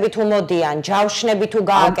ტურისტები თუ მოდიან, ჯავშნები თუ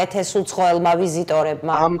გააკეთეს უცხოელმა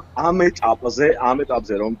ვიზიტორებმა. ამ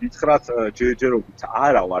ეტაპზე რომ გითხრათ, ჯერჯერობით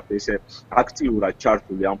არა ვართ ესე აქტიურად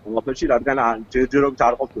ჩართული ამ ყველაფერში, რადგან ჯერჯერობით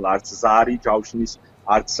არ ყოფილა არც ზარი ჯავშნის,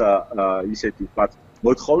 არც ისეთი ვთქვათ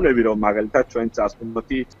მოთხოვნები, რომ მაგალითად ჩვენ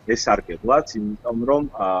სასტუმროთი ესარგებლათ, იმიტომ რომ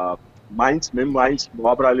მაინც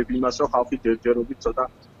მოვაბრალებ იმას, რომ ხალხი ჯერჯერობით ცოტა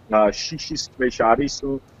შიშის ქვეშ არის,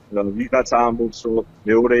 ვიღაცა ამბობს, რომ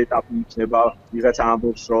მეორე ეტაპი იქნება, ვიღაცა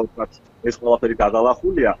ამბობს, რომ ეს ყველაფერი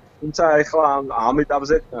გადალახულია, თუმცა ეხლა ამ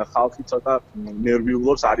ეტაპზე ხალხი ცოტა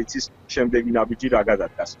ნერვიულობს, არ იცის შემდეგი ნაბიჯი რა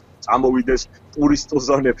გადადგას. წამოვიდეს ტურისტულ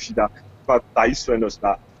ზონებში და დაისვენოს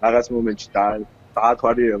და რაღაც მომენტში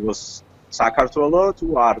დაათვალიეროს საქართველო თუ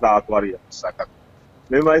არ დაათვალიეროს საქართველო.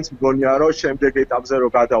 მე მაინც მგონია, რომ შემდეგ ეტაპზე რო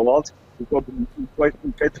გადავალთ,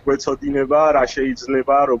 უკვე გვეცოდინება, რა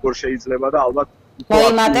შეიძლება, როგორ შეიძლება და ალბათ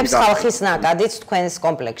მოიმატებს ხალხის ნაკადიც თქვენს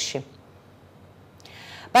კომპლექსში.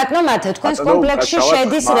 ბატონო მათე, თქვენს კომპლექსში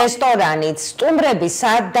შედის რესტორანიც. სტუმრები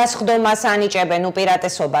სად დასხდომას ანიჭებენ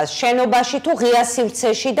უპირატესობას? შენობაში თუ ღია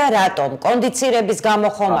სივრცეში და რატომ? კონდიცირების გამო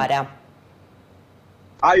ხომ არა?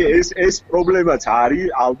 აი ეს პრობლემაც არის,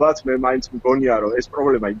 ალბათ მე მაინც მგონია რომ ეს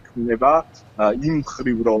პრობლემა იქნება იმ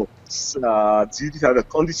ხრივ რომ ძირითადად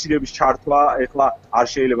კონდიცირების ჩართვა ეხლა არ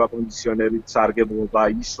შეიძლება კონდიციონერით სარგებლობა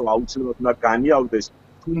ის რომ აუცილებლად უნდა განიავდეს,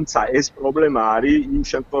 თუმცა ეს პრობლემა არის იმ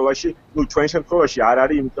შემთხვევაში, ჩვენ შემთხვევაში არ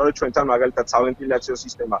არის, იმიტომ რომ ჩვენთან მაგალითად სავენტილაციო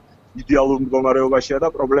სისტემა იდეალურ მდგომარეობაშია და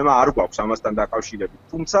პრობლემა არ გვაქვს ამასთან დაკავშირებით.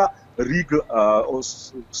 თუმცა რიგ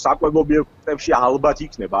საკვებ ობიექტებში ალბათ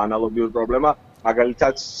იქნება ანალოგიური პრობლემა,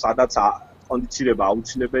 მაგალითად, სადაც კონდიცირება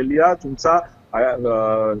აუცილებელია, თუმცა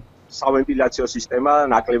სავენტილაციო სისტემა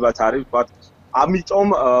ნაკლებად არის, ვთქვათ, ამიტომ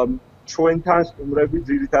ჩვენთან სტუმრები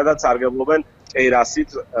ძირითადად სარგებლობენ ტერასით,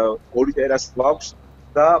 ორი ტერასი გვაქვს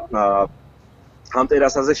და ამ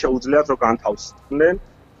ტერასაზე შეუძლიათ რომ განთავსდნენ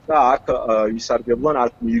და აქ ისარგებლონ,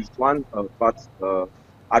 აქ მიირთვან, ვთქვათ,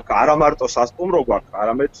 აქ არა მარტო სასტუმრო გვაქვს,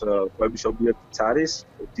 არამედ კვების ობიექტიც არის,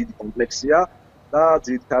 დიდი კომპლექსია და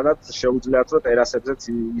ძირითადად შეუძლიათ რომ ტერასებზეც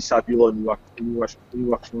ისადილონ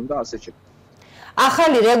ივახშონ და ასე შემდეგ.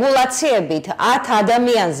 ახალი რეგულაციებით 10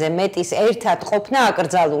 ადამიანზე მეტის ერთად ყოფნა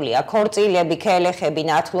აკრძალულია. ქორწილები, ქელეხები,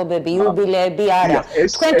 ნათლობები, იუბილეები არა.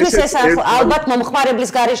 თქვენთვის ეს ალბათ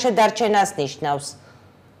მომხმარებლის გარეშე დარჩენას ნიშნავს.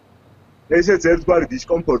 ესეც ერთგვარი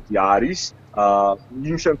დისკომფორტი არის.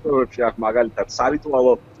 იმ შემთხვევებში აქ მაგალითად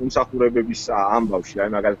სარიტუალო უმსახურებების ამბავში, აი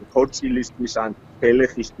მაგალითად ქორწილისთვის ან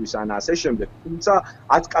ქელეხისთვის ან ასე შემდეგ. თუმცა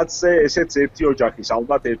 10 კაცზე ესეც ერთი ოჯახის,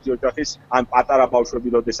 ალბათ ერთი ოჯახის ან პატარა ბავშვები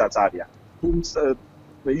როდესაც არიან. თუმცა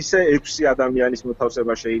ისე 6 ადამიანის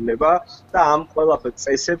მოთავსება შეიძლება და ამ ყველაფერ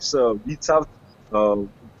წესებს ვიცავთ,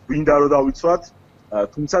 გვინდა რომ დავიცვათ,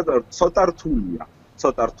 თუმცა ცოტა რთულია.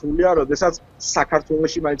 ცოტა რთულია, როდესაც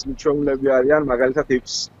საქართველოში მაინც მიჩვეულები არიან, მაგალითად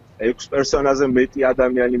 6 პერსონაზე მეტი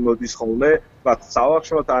ადამიანი მოდის ხოლმე, ვთქვათ,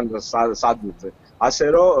 სავახშოთ ან სადმურზე. ასე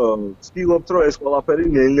რომ ვცდილობთ, რომ ეს ყველაფერი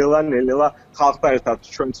ნელ-ნელა ხალხთან ერთად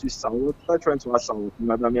ჩვენც ვისწავლოთ და ჩვენც ვასწავლოთ იმ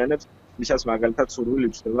ადამიანებს, ვისაც მაგალითად სურვილი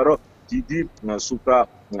იბრძდება, რომ დიდი სუფრა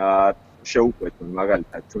შეუყვეთონ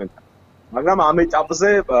მაგალითად ჩვენთან. მაგრამ ამ ეტაპზე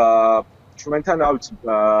ჩვენთან რა ვიცი,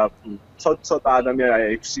 ცოტა ადამიანი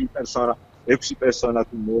 6 პერსონა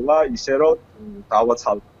თუ მოვა, ისე რომ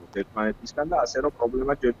დავაცალოთ ერთმანეთისგან და ასე რომ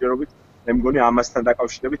პრობლემა ჯერჯერობით მე მგონი ამასთან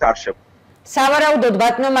დაკავშირებით არ შეგვიძლია. სავარაუდოდ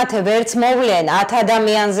ბატონო მათე ვერც მოვლენ 10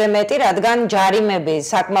 ადამიანზე მეტი, რადგან ჯარიმები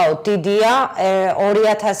საკმაოდ დიდია,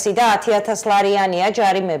 2000 და 10000 ლარიანია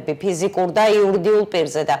ჯარიმები ფიზიკურ და იურიდიულ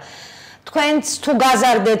პირზე და თქვენც თუ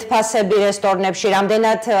გაზარდეთ ფასები რესტორნებში,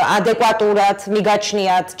 რამდენად ადეკვატურად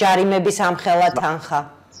მიგაჩნიათ ჯარიმების ამხელა თანხა?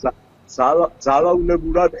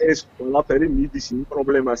 ძალაუნებურად ეს ყველაფერი მიდის იმ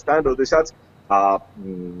პრობლემასთან, როდესაც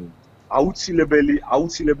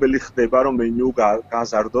აუცილებელი ხდება რომ მენიუ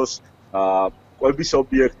გაზარდოს კვების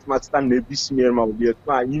ობიექტმაც და ნებისმიერმა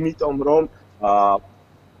ობიექტმა, იმიტომ რომ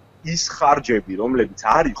ის ხარჯები, რომლებიც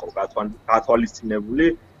არ იყო გათვალისწინებული,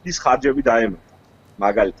 ის ხარჯები დაემატა.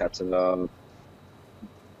 მაგალითად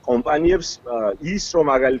კომპანიებს ის რომ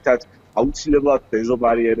მაგალითად აუცილებლად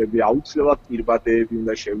დეზობარიერები, აუცილებლად პირბადეები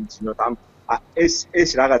უნდა შევიცინოთ, ეს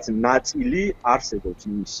რაღაც ნაწილი არსებობს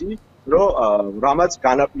იმისი, რომ რამაც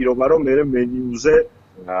განაპირობა რომ მე მენიუზე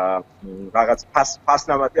რაღაც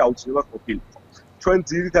ფასნამატი აუცილებლად ყოფილიყო. ჩვენ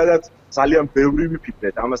ძირითადად ძალიან ბევრი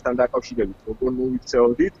ვიფიქრეთ ამასთან დაკავშირებით, როგორ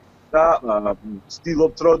მოვიქცეოდით და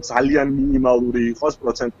ვცდილობთ რომ ძალიან მინიმალური იყოს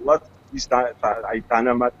პროცენტულად ის აი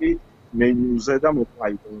დანამატი მენიუზე და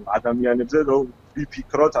აი ადამიანებზე რომ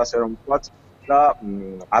ვიფიქროთ ასე რომ ვთქვათ და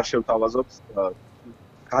არ შევთავაზოთ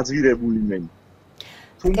გაძირებული მენიუ.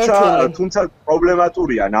 თუმცა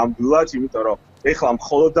პრობლემატურია ნამდვილად, იმიტომ რომ ეხლა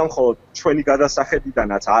მხოლოდ და მხოლოდ ჩვენი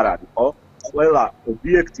გადასახედიდანაც არ არის, ხო? ყველა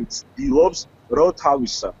ობიექტი ცდილობს, რომ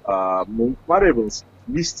თავის მომხმარებელს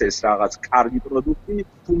მისცეს რაღაც კარგი პროდუქტი,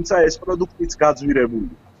 თუმცა ეს პროდუქტიც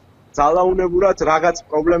გაძვირებულია. ძალაუნებურად რაღაც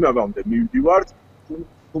პრობლემებამდე მივდივართ,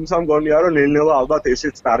 თუმცა მგონია, რომ ნელ-ნელა ალბათ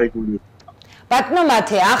ესეც დარეგულირდება. ბატონო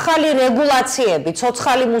მათე, ახალი რეგულაციები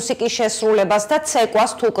ცოცხალი მუსიკის შესრულებას და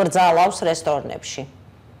ცეკვას თუ კრძალავს რესტორნებში?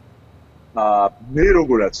 მე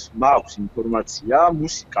როგორაც მაქვს ინფორმაცია,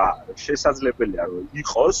 მუსიკა შესაძლებელია რომ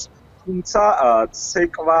იყოს, თუმცა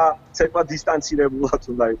ცეკვა დისტანცირებულად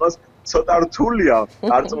უნდა იყოს. ცოტა რთულია,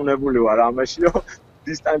 დარწმუნებული ვარ ამაში, რომ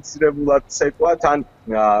დისტანცირებულად ცეკვა თან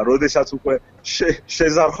როდესაც უკვე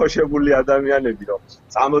შეზარხოშებული ადამიანები რომ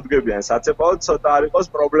წამოდგებიან საცეკვაოდ, ცოტა არ იყოს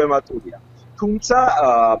პრობლემატურია. თუმცა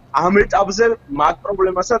ამ ეტაპზე მაგ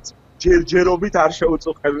პრობლემასაც ჯერჯერობით არ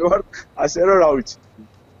შეუწუხები ვარ, ასე რომ რა ვიცი.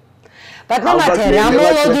 ბატონო მათე, რა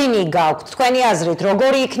მოლოდინი გაქვთ თქვენი აზრით,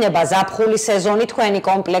 როგორი იქნება ზაფხული სეზონი თქვენი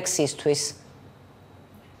კომპლექსისთვის?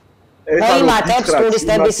 მოიმატებს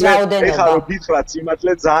ტურისტების რაოდენობა. ეხლა რომ გითხრათ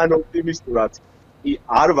სიმართლე ძალიან ოპტიმისტურად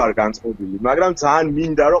არ ვარ განწყობილი, მაგრამ ძალიან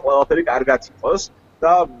მინდა რომ ყველაფერი კარგად იყოს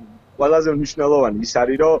და ყველაზე მნიშვნელოვანი ის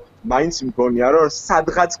არის რომ მაინც მგონია რომ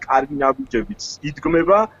სადღაც კარგი ნაბიჯებიც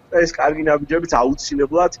იდგმება და ეს კარგი ნაბიჯებიც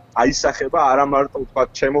აუცილებლად აისახება არა მარტო თქვა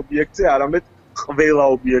ჩემ ობიექტზე, არამედ ყველა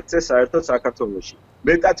ობიექტზე საერთოდ საქართველოში.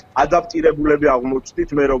 მეტად ადაპტირებულები აღმოჩნდით,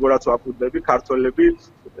 მე როგორაც ვაკვირდები, ქართველები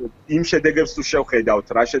იმ შედეგებს თუ შევხედავთ,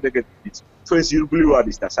 რა შედეგებიც ჩვენს ირგვლივ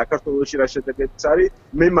არის და საქართველოში რა შედეგებიც არის,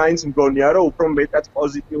 მე მაინც მგონია რომ უფრო მეტად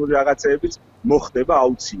პოზიტიური რაღაცეებიც მოხდება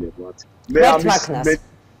აუცილებლად. მე ამის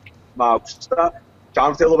მაქვს და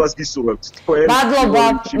ჯანმრთელობას გისურვებთ თქვენ.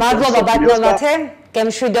 მადლობა ბატონო მათე,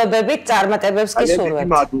 გემშვიდობებით, წარმატებებს გისურვებთ.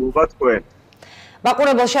 მადლობა თქვენ.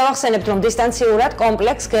 მაყურებელ შევახსენებთ, რომ დისტანციურად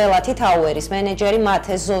კომპლექს გელათი თაუერის მენეჯერი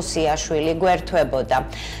მათე ზოსიაშვილი გვერდთვებოდა.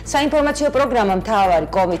 საინფორმაციო პროგრამა მთავარი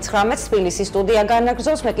Covid19 თბილისის სტუდია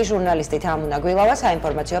განაგრძობს, მე კი ჟურნალისტი თამუნა გვილავა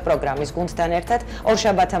საინფორმაციო პროგრამის გუნდთან ერთად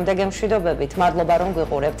ორშაბათამდე გემშვიდობებით. მადლობა რომ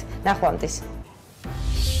გვიყურებთ. ნახვამდის.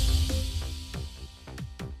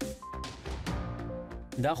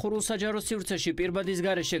 დახურულ საჯარო სივრცეში პირბადის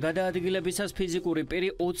გარეშე გადაადგილებისას ფიზიკური პირი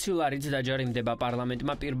 20 ლარით დაჯარიმდება.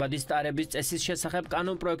 პარლამენტმა პირბადის ტარების წესის შესახებ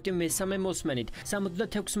კანონპროექტი მესამე მოსმენით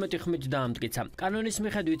 76 ხმით დაამტკიცა. კანონის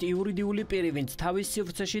მიხედვით იურიდიული პირი, ვინც თავის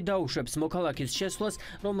სივრცეში დაუშვებს მოქალაქის შესვლას,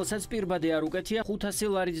 რომელსაც პირბადი არ უკეთია,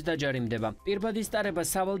 500 ლარით დაჯარიმდება. პირბადის ტარება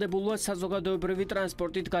სავალდებულოა საზოგადოებრივი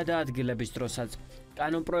ტრანსპორტით გადაადგილების დროსაც.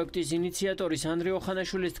 კანონპროექტის ინიციატორის ანდრე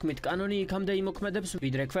ოხანაშვილის თქმით, კანონი იქამდე იმოქმედებს,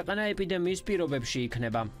 ვიდრე ქვეყანა ეპიდემიის პირობებში იქნება.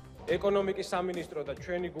 ეკონომიკის სამინისტრო და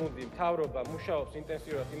ჩვენი გუნდი მთავრობა მუშაობს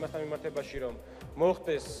ინტენსიურად იმასთან მიმართებაში, რომ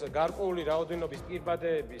მოხდეს გარკვეული რაოდენობის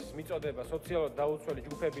პირბადეების მიწოდება სოციალურად დაუცველი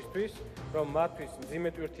ჯგუფებისთვის, რომ მათთვის მძიმე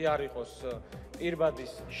ტვირთი არ იყოს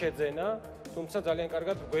პირბადის შეძენა, თუმცა ძალიან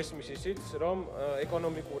კარგად გვესმის ისიც, რომ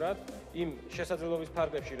ეკონომიკურად იმ შესაძლებლობის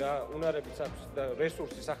ფარგლებში რა უნარებიც აქვს და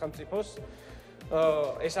რესურსი სახელმწიფოს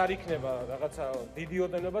ეს არ იქნება რაღაცა დიდი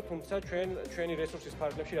ოდენობა, თუმცა ჩვენი რესურსის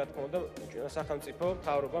ფარგლებში რა თქმა უნდა სახელმწიფო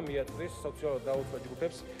მთავრობა მიაწვდის სოციალურად დაუცველ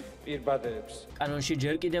ჯგუფებს პირბადეებს. კანონში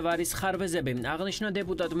ჯერ კიდევ არის ხარვეზები, აღნიშნა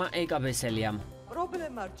დეპუტატმა ეკაბესელიამ.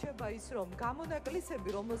 პრობლემა რჩება ის, რომ გამონაკლისები,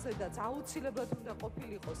 რომელზედაც აუცილებლად უნდა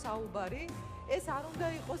ყოფილიყო საუბარი, ეს არ უნდა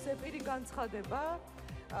იყოს ეპირი განცხადება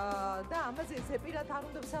და ამაზე ეპირად არ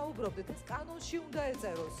უნდა საუბრობდეთ, ეს კანონში უნდა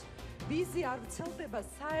ეწეროს. ვიზი არ ვრცელდება,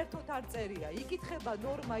 საერთოდ არ წერია. იკითხება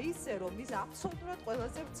ნორმა ისე, რომ ის აბსოლუტურად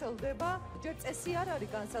ყველაზე ვრცელდება, ჯერ წესი არ არის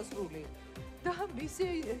განსაზღვრული და მისი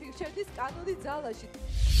შედის კანონის ძალაში.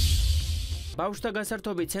 ბავშვთა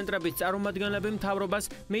გასართობი ცენტრების წარმომადგენლები მთავრობას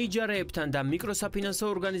მეიჯარეებთან და მიკროსაფინანსო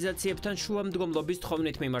ორგანიზაციებთან შუამდგომლობის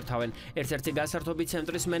თხოვნით მიმართავენ. ერთ-ერთი გასართობი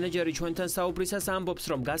ცენტრის მენეჯერი ჩვენთან საუბრისას ამბობს,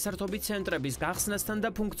 რომ გასართობი ცენტრების გახსნასთან და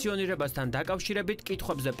ფუნქციონირებასთან დაკავშირებით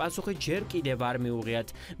კითხვებზე პასუხი ჯერ კიდევ არ მიუღიათ.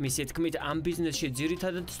 მისი თქმით, ამ ბიზნესში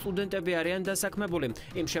ძირითადად სტუდენტები არიან დასაქმებული.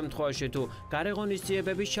 იმ შემთხვევაში, თუ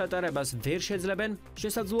გარეღონისძიებების ჩატარებას ვერ შეძლებენ,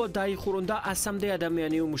 შესაძლოა დაიხურონ და 100-მდე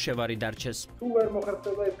ადამიანი უმუშევარი დარჩეს. თუ ვერ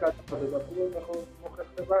მოხერხდება ეს გადაწყვეტილება,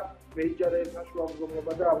 მოხერხდება მეიჯარეებთან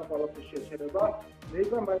შუამდგომლობა და ამ ყველაფრის შეჩერება,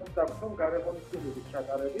 მეება მაინც დაგხვდომ გარეღონისძიებების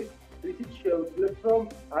ჩატარების, რითიც შეუძლებს, რომ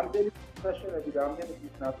ამდენი საშენები და ამდენი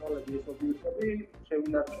ნაწილები ეს ობიექტები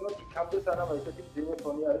შევინარჩუნოთ იქამდე, სანამ ესეთი მძიმე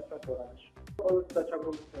ფონი არის ჩვენ ქვეყანაში. ყოველთვის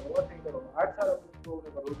დაჩაგრული ხდება, იმიტომ რომ არც არაფრის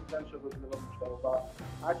პრობლემა როდესაც შეგვეძლება მუშაობა,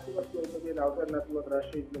 არც იმას ვეუბნებიან ალტერნატიულად რა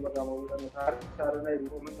შეიძლება გამოვიყენოთ, არც არანაირი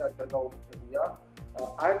კომენტარი არ გაუქმებია.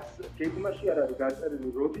 არც გეგმაში არ არის გაწერილი,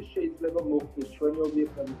 როდის შეიძლება მოხდეს ჩვენი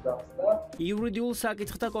ობიექტების გახსნა. იურიდიულ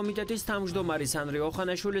საკითხთა კომიტეტის თავმჯდომარის ანდრე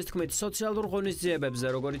ოხანაშვილის თქმით, სოციალურ ღონისძიებებზე,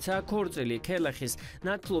 როგორიცაა ქორწილი, ქელეხის,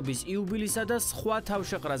 ნათლობის, იუბილისა და სხვა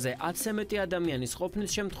თავშეყრაზე 10-ზე მეტი ადამიანის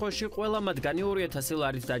ყოფნის შემთხვევაში ყველა მათგანი 2000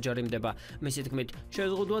 ლარით დაჯარიმდება. მისი თქმით,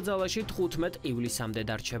 შეზღუდვა ძალაში 15 ივლისამდე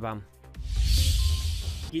დარჩება.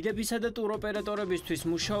 გიდებისა და ტუროპერატორებისთვის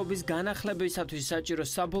მუშაობის განახლებისათვის საჭირო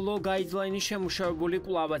საბოლოო გაიდლაინი შემუშავებული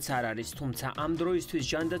კვლავაც არ არის, თუმცა ამ დროისთვის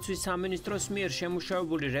ჯანდაცვის სამინისტროს მიერ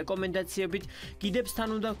შემუშავებული რეკომენდაციებით გიდებსთან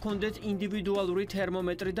უნდა ჰქონდეთ ინდივიდუალური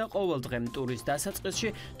თერმომეტრი და ყოველდღე ტურის დასაწყისში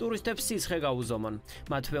ტურისტებს სიცხე გაუზომონ.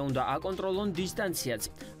 მათვე უნდა აკონტროლონ დისტანციაც.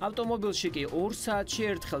 ავტომობილში კი 2 საათში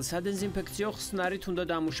ერთხელ სადეზინფექციო ხსნარით უნდა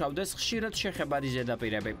დამუშავდეს ხშირად შეხებადი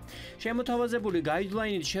ზედაპირები. შემოთავაზებული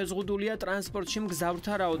გაიდლაინით შეზღუდულია ტრანსპორტში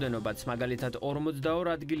მგზავრთა რაოდენობაც, მაგალითად 42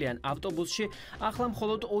 ადგილიან ავტობუსში, ახლა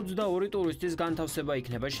მხოლოდ 22 ტურისტის განთავსება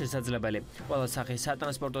იქნება შესაძლებელი. Ყველა სახის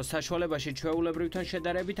სატრანსპორტო საშუალებაში ჩვეულებრივთან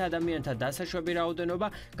შედარებით ადამიანთა დასაშვები რაოდენობა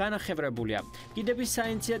განახევრებულია. გიდების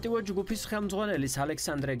საინიციატივო ჯგუფის ხელმძღვანელის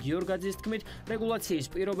ალექსანდრე გიორგაძის თქმით, რეგულაციის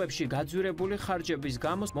პირობებში გაძვირებული ხარჯების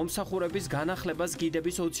გამო მომსახურების განახლებას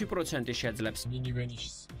გიდების 20% შეძლებს.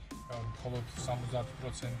 მხოლოდ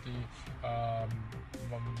 70%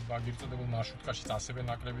 ვაგირწოდებულ მარშრუტკაშიც ასევე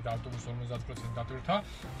ნაკლები და ავტობუსს 50% დატვირთვა,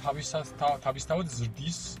 თავისთავად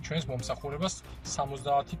ზრდის ჩვენს მომსახურებას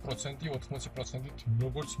 70%, 80%-ით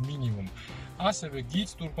როგორც მინიმუმ. ასევე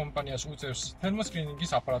გიდს ტურკომპანიას უწევს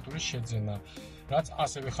თერმოსკრინინგის აპარატურის შეძენა, რაც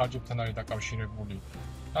ასევე ხარჯებთან არის დაკავშირებული.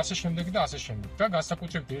 ასე შემდეგ და ასე შემდეგ. და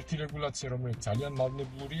განსაკუთრებით ერთი რეგულაცია, რომელიც ძალიან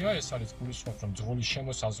მავნებლურია, ეს არის გულისხმობს, რომ ძღოლის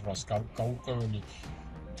შემოსაზღვრას გაურკვეველი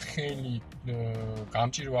თხელი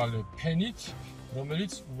გამჭირვალე ფენით,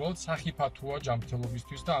 რომელიც უბრალოდ სახიფათოა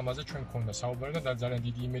ჯანმრთელობისთვის და ამაზე ჩვენ გქონდა საუბარი და ძალიან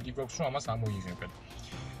დიდი იმედი გვაქვს, რომ ამას ამოიღებენ.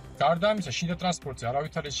 გარდა ამისა, შიდა ტრანსპორტზე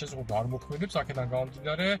არავითარი შეზღუდვა არ მოქმედებს, აქედან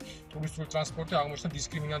გამომდინარე, ტურისტული ტრანსპორტი აღმოჩნდა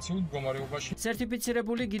დისკრიმინაციულ მდგომარეობაში.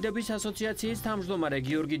 სერტიფიცირებული გიდების ასოციაციის თავმჯდომარე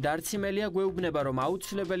გიორგი დარციმელია გვეუბნება, რომ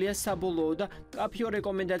აუცილებელია საბოლოო და კაფეო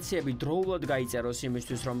რეკომენდაციები დროულად გაიწეროს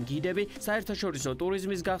იმისთვის, რომ გიდები საერთაშორისო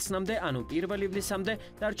ტურიზმის გახსნამდე, ანუ 1 ივლისამდე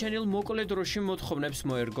დარჩენილ მოკლე დროში მოთხოვნებს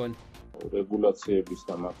მოერგონ. რეგულაციების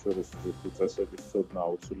და მათ შორის წესების ცოდნა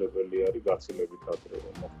აუცილებელი არის გაცილებით ადრე,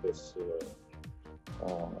 რომ მოხდეს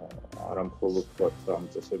არა მხოლოდ ამ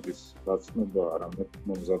წესების გაცნობა, არამედ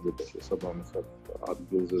მომზადება შესაბამისად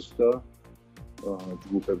ადგილზეც და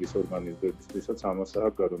ჯგუფების ორგანიზებისთვისაც ამას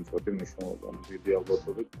აქვს გადამწყვეტი მნიშვნელობა. დიდი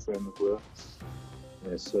ალბათობით ჩვენ უკვე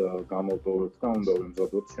ეს გამოვტოვებთ და უნდა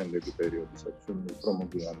ვემზადოთ შემდეგი პერიოდისათვის, უფრო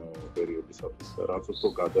მოგვიანო პერიოდისათვის, რაც უფრო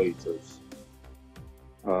გადაიწევს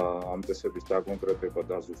ამ წესების დაკონკრეტება,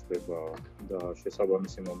 დაზუსტება და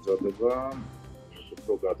შესაბამისი მომზადება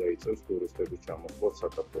უფრო გადაიწევს ტურისტების ჩამოსვლას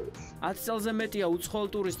საქართველოში. 10 წელზე მეტია უცხოელ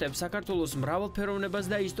ტურისტებს საქართველოს მრავალფეროვნებას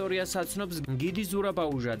და ისტორიას აცნობს გიდი ზურაბ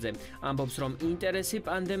აუჟაძე. ამბობს, რომ ინტერესი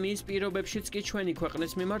პანდემიის პირობებშიც კი ჩვენი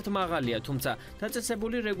ქვეყნის მიმართ მაღალია, თუმცა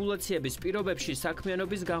დაწესებული რეგულაციების პირობებში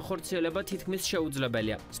საქმიანობის განხორციელება თითქმის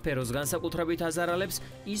შეუძლებელია. სფეროს განსაკუთრებით აზარალებს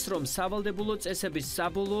ის, რომ სავალდებულო წესების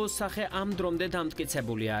საბოლოო სახე ამ დრომდე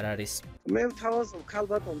დამტკიცებული არ არის. მე ვთავაზობ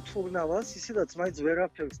ქალბატონ თურნავას, ისედაც მაინც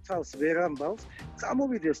ვერაფერს თავს ვერ ამბავს,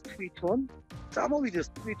 წამოვიდეს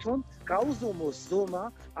თვითონ, გაუზომოს ზომა,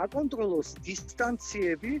 აკონტროლოს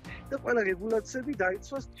დისტანციები და ყველა რეგულაციები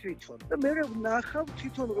დაიცვას თვითონ. და მე ვნახავ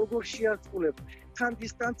თვითონ როგორ შეასრულებს თან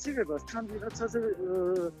დისტანცირებას, თან ვიღაცაზე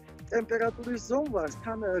ტემპერატურის ზომვას,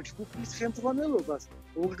 თან ჯგუფის ხელმძღვანელობას,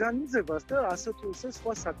 ორგანიზებას და ასე თუ ისე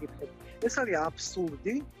სხვა საკითხებს. ეს არის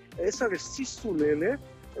აბსურდი, ეს არის სისულელე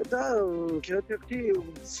და ერთ-ერთი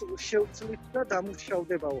შევცვლით და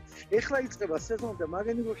დამუშავდებაო. ეხლა იწყება სეზონი და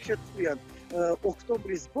მაგენი რომ შეწყვიან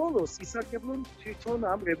ოქტომბრის ბოლოს ისარგებლონ თვითონ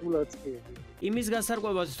ამ რეგულაციები. იმის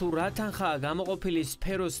გასარკვევად თუ რა თანხაა გამოყოფილი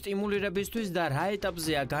სფეროს სტიმულირებისთვის და რა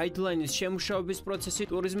ეტაპზეა გაიდლაინის შემუშავების პროცესი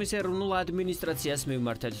ტურიზმის ეროვნულ ადმინისტრაციას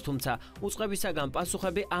მივმართეთ, თუმცა უწყებისაგან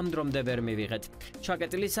პასუხები ამ დრომდე ვერ მივიღეთ.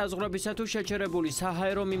 ჩაკეტილი საზღვრებისა თუ შეჩერებული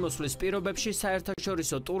საჰაერო მიმოსვლის პირობებში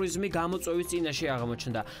საერთაშორისო ტურიზმი გამოწვევის წინაშე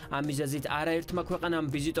აღმოჩნდა. ამ მიზეზით არაერთმა ქვეყანამ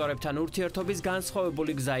ვიზიტორებთან ურთიერთობის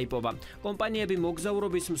განსხვავებული გზა იპოვა. კომპანიები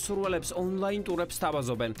მოგზაურობის მსურველებს ონლაინ ტურებს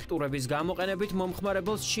სთავაზობენ. ტურების გამოყენებით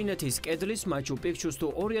მომხმარებელს ჩინეთის კედლის მაჩუ-პიქჩუს თუ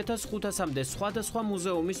 2500-მდე სხვადასხვა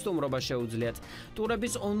მუზეუმის სტუმრობა შეუძლიათ.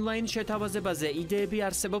 ტურების ონლაინ შეთავაზებაზე იდეები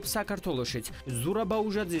არსებობს საქართველოშიც. ზურაბ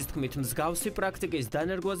აუჟაძის თქმით, მსგავსი პრაქტიკის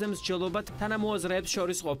დანერგვაზე მსჯელობა თანამოაზრეებს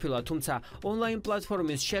შორის ყოფილა, თუმცა ონლაინ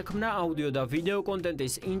პლატფორმის შექმნა, აუდიო და ვიდეო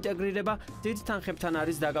კონტენტის ინტეგრირება დიდ თანხებთან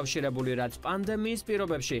არის დაკავშირებული, რაც პანდემიის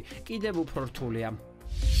პირობებში კიდევ უფრო რთულია.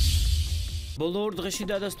 ბოლო ორ დღეში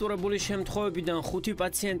დადასტურებული შემთხვევებიდან 5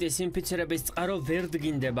 პაციენტის ინფიცირების წყარო ვერ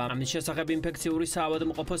დგინდება. ამის შესახებ ინფექციური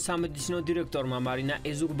საავადმყოფო სამედიცინო დირექტორმა მარინა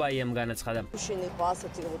ეზურბაიამ განაცხადა. შენ იყო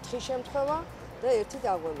ასეთი 4 შემთხვევა და ერთი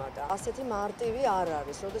დაგვემატა. ასეთი მარტივი არ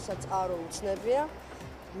არის, როდესაც წყარო უცნობია,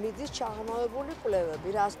 მიდის ჩაღრმავებული კვლევები,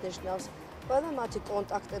 რას ნიშნავს? ყველა მათი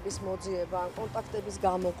კონტაქტების მოძიება, კონტაქტების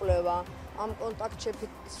გამოკვლევა, ამ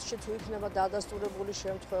კონტაქტში თუ იქნება დადასტურებული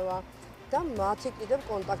შემთხვევა და მათი კიდევ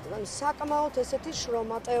კონტაქტები. საკმაოდ ესეთი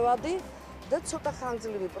შრომატევადი და ცოტა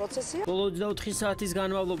ხანგრძლივი პროცესია. ბოლო 24 საათის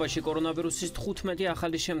განმავლობაში კორონავირუსის 15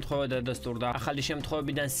 ახალი შემთხვევა დადასტურდა. ახალი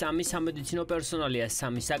შემთხვევებიდან 3 სამედიცინო პერსონალია,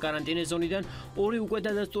 3 საკარანტინო ზონიდან, 2 უკვე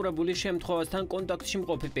დადასტურებული შემთხვევასთან კონტაქტში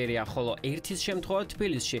მყოფი პირია, ხოლო ერთის შემთხვევა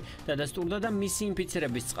თბილისში დადასტურდა და მისი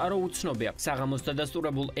ინფიცირების წყარო უცნობია. საღამოს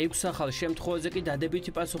დადასტურებულ 6 ახალ შემთხვევაზე კი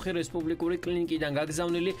დადებითი პასუხი რესპუბლიკური კლინიკიდან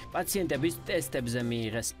გაგზავნილი პაციენტების ტესტებზე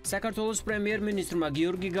მიიღეს. საქართველოს პრემიერ-მინისტრმა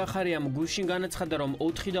გიორგი გახარიამ გუშინ განაცხადა, რომ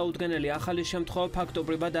 4 დაუდგენელი ახალი შემთხვევა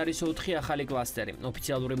ფაქტობრივად არის 4 ახალი კლასტერი.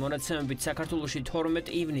 ოფიციალური მონაცემებით საქართველოში 12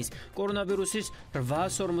 ივნის კორონავირუსის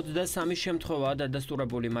 853 შემთხვევაა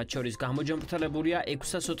დადასტურებული, მათ შორის გამოჯამრთელებულია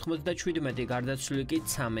 697, გარდაცვლილი კი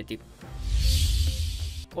 13.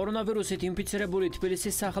 კორონავირუსით ინფიცირებული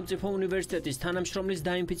თბილისის სახელმწიფო უნივერსიტეტის თანამშრომლის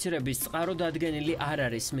დაინფიცირების წყარო დადგენილი არ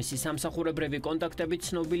არის. მისი სამსახურებრივი კონტაქტები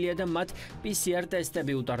ცნობილია და მათ PCR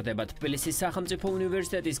ტესტები უტარდებათ. თბილისის სახელმწიფო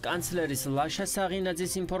უნივერსიტეტის კანცლერის ლაშა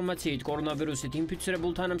საღინაძის ინფორმაციით, კორონავირუსით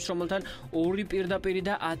ინფიცირებულ თანამშრომელთან 2 პირდაპირი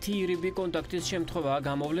და 10 ირიბი კონტაქტის შემთხვევაა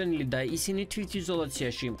გამოვლენილი და ისინი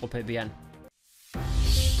თვითიზოლაციაში იმყოფებიან.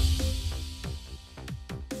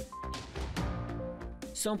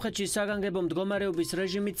 სომხეთში საგანგებო მდგომარეობის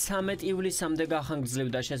რეჟიმი 13 ივლისამდე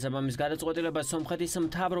გახანგრძლივდა. შესაბამის გადაწყვეტილება სომხეთის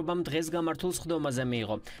მთავრობამ დღეს გამართულ სხდომაზე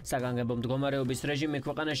მიიღო. საგანგებო მდგომარეობის რეჟიმი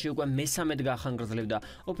ქვეყანაში უკვე მესამედ გახანგრძლივდა.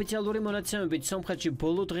 ოფიციალური მონაცემებით სომხეთში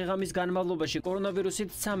ბოლო დღეღამის განმავლობაში კორონავირუსით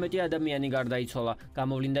 13 ადამიანი გარდაიცვალა.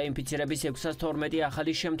 გამოვლინდა ინფიცირების 612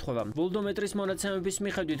 ახალი შემთხვევა. ვულდომეტრის მონაცემების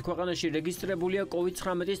მიხედვით ქვეყანაში რეგისტრირებულია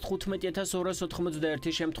COVID-19-ის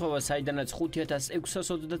 15291 შემთხვევა, საიდანაც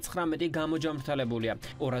 5629 გამოჯამრთელებულია.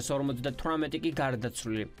 258 კი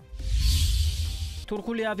გარდაცვლილი.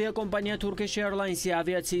 თურქული ავიაკომპანია Turkish Airlines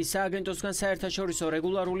ავიაციის სააგენტოსგან საერთაშორისო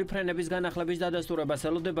რეგულარული ფრენების განახლების დადასტურებას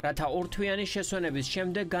ელოდება, რათა ორთვიანი შესვენების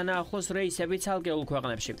შემდეგ განაახლოს რეისები ცალკეულ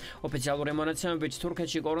ქვეყნებში. ოფიციალური მონაცემებით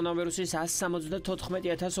თურქეთში კორონავირუსის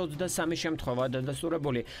 174,023 შემთხვევა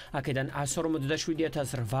დადასტურებული, აქედან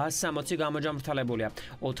 157,860 გამოჯამრთელებულია,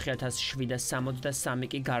 4,763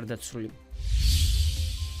 კი გარდაცვლილი.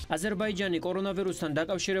 აზერბაიჯანი კორონავირუსთან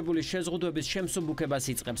დაკავშირებული შეზღუდვების შემსუბუქებას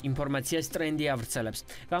იწყებს, ინფორმაციას ტრენდი ავრცელებს.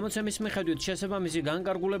 გამოცემის მიხედვით შესაბამისი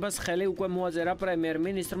განკარგულებას ხელი უკვე მოაწერა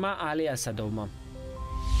პრემიერ-მინისტრმა ალი ასადოვმა.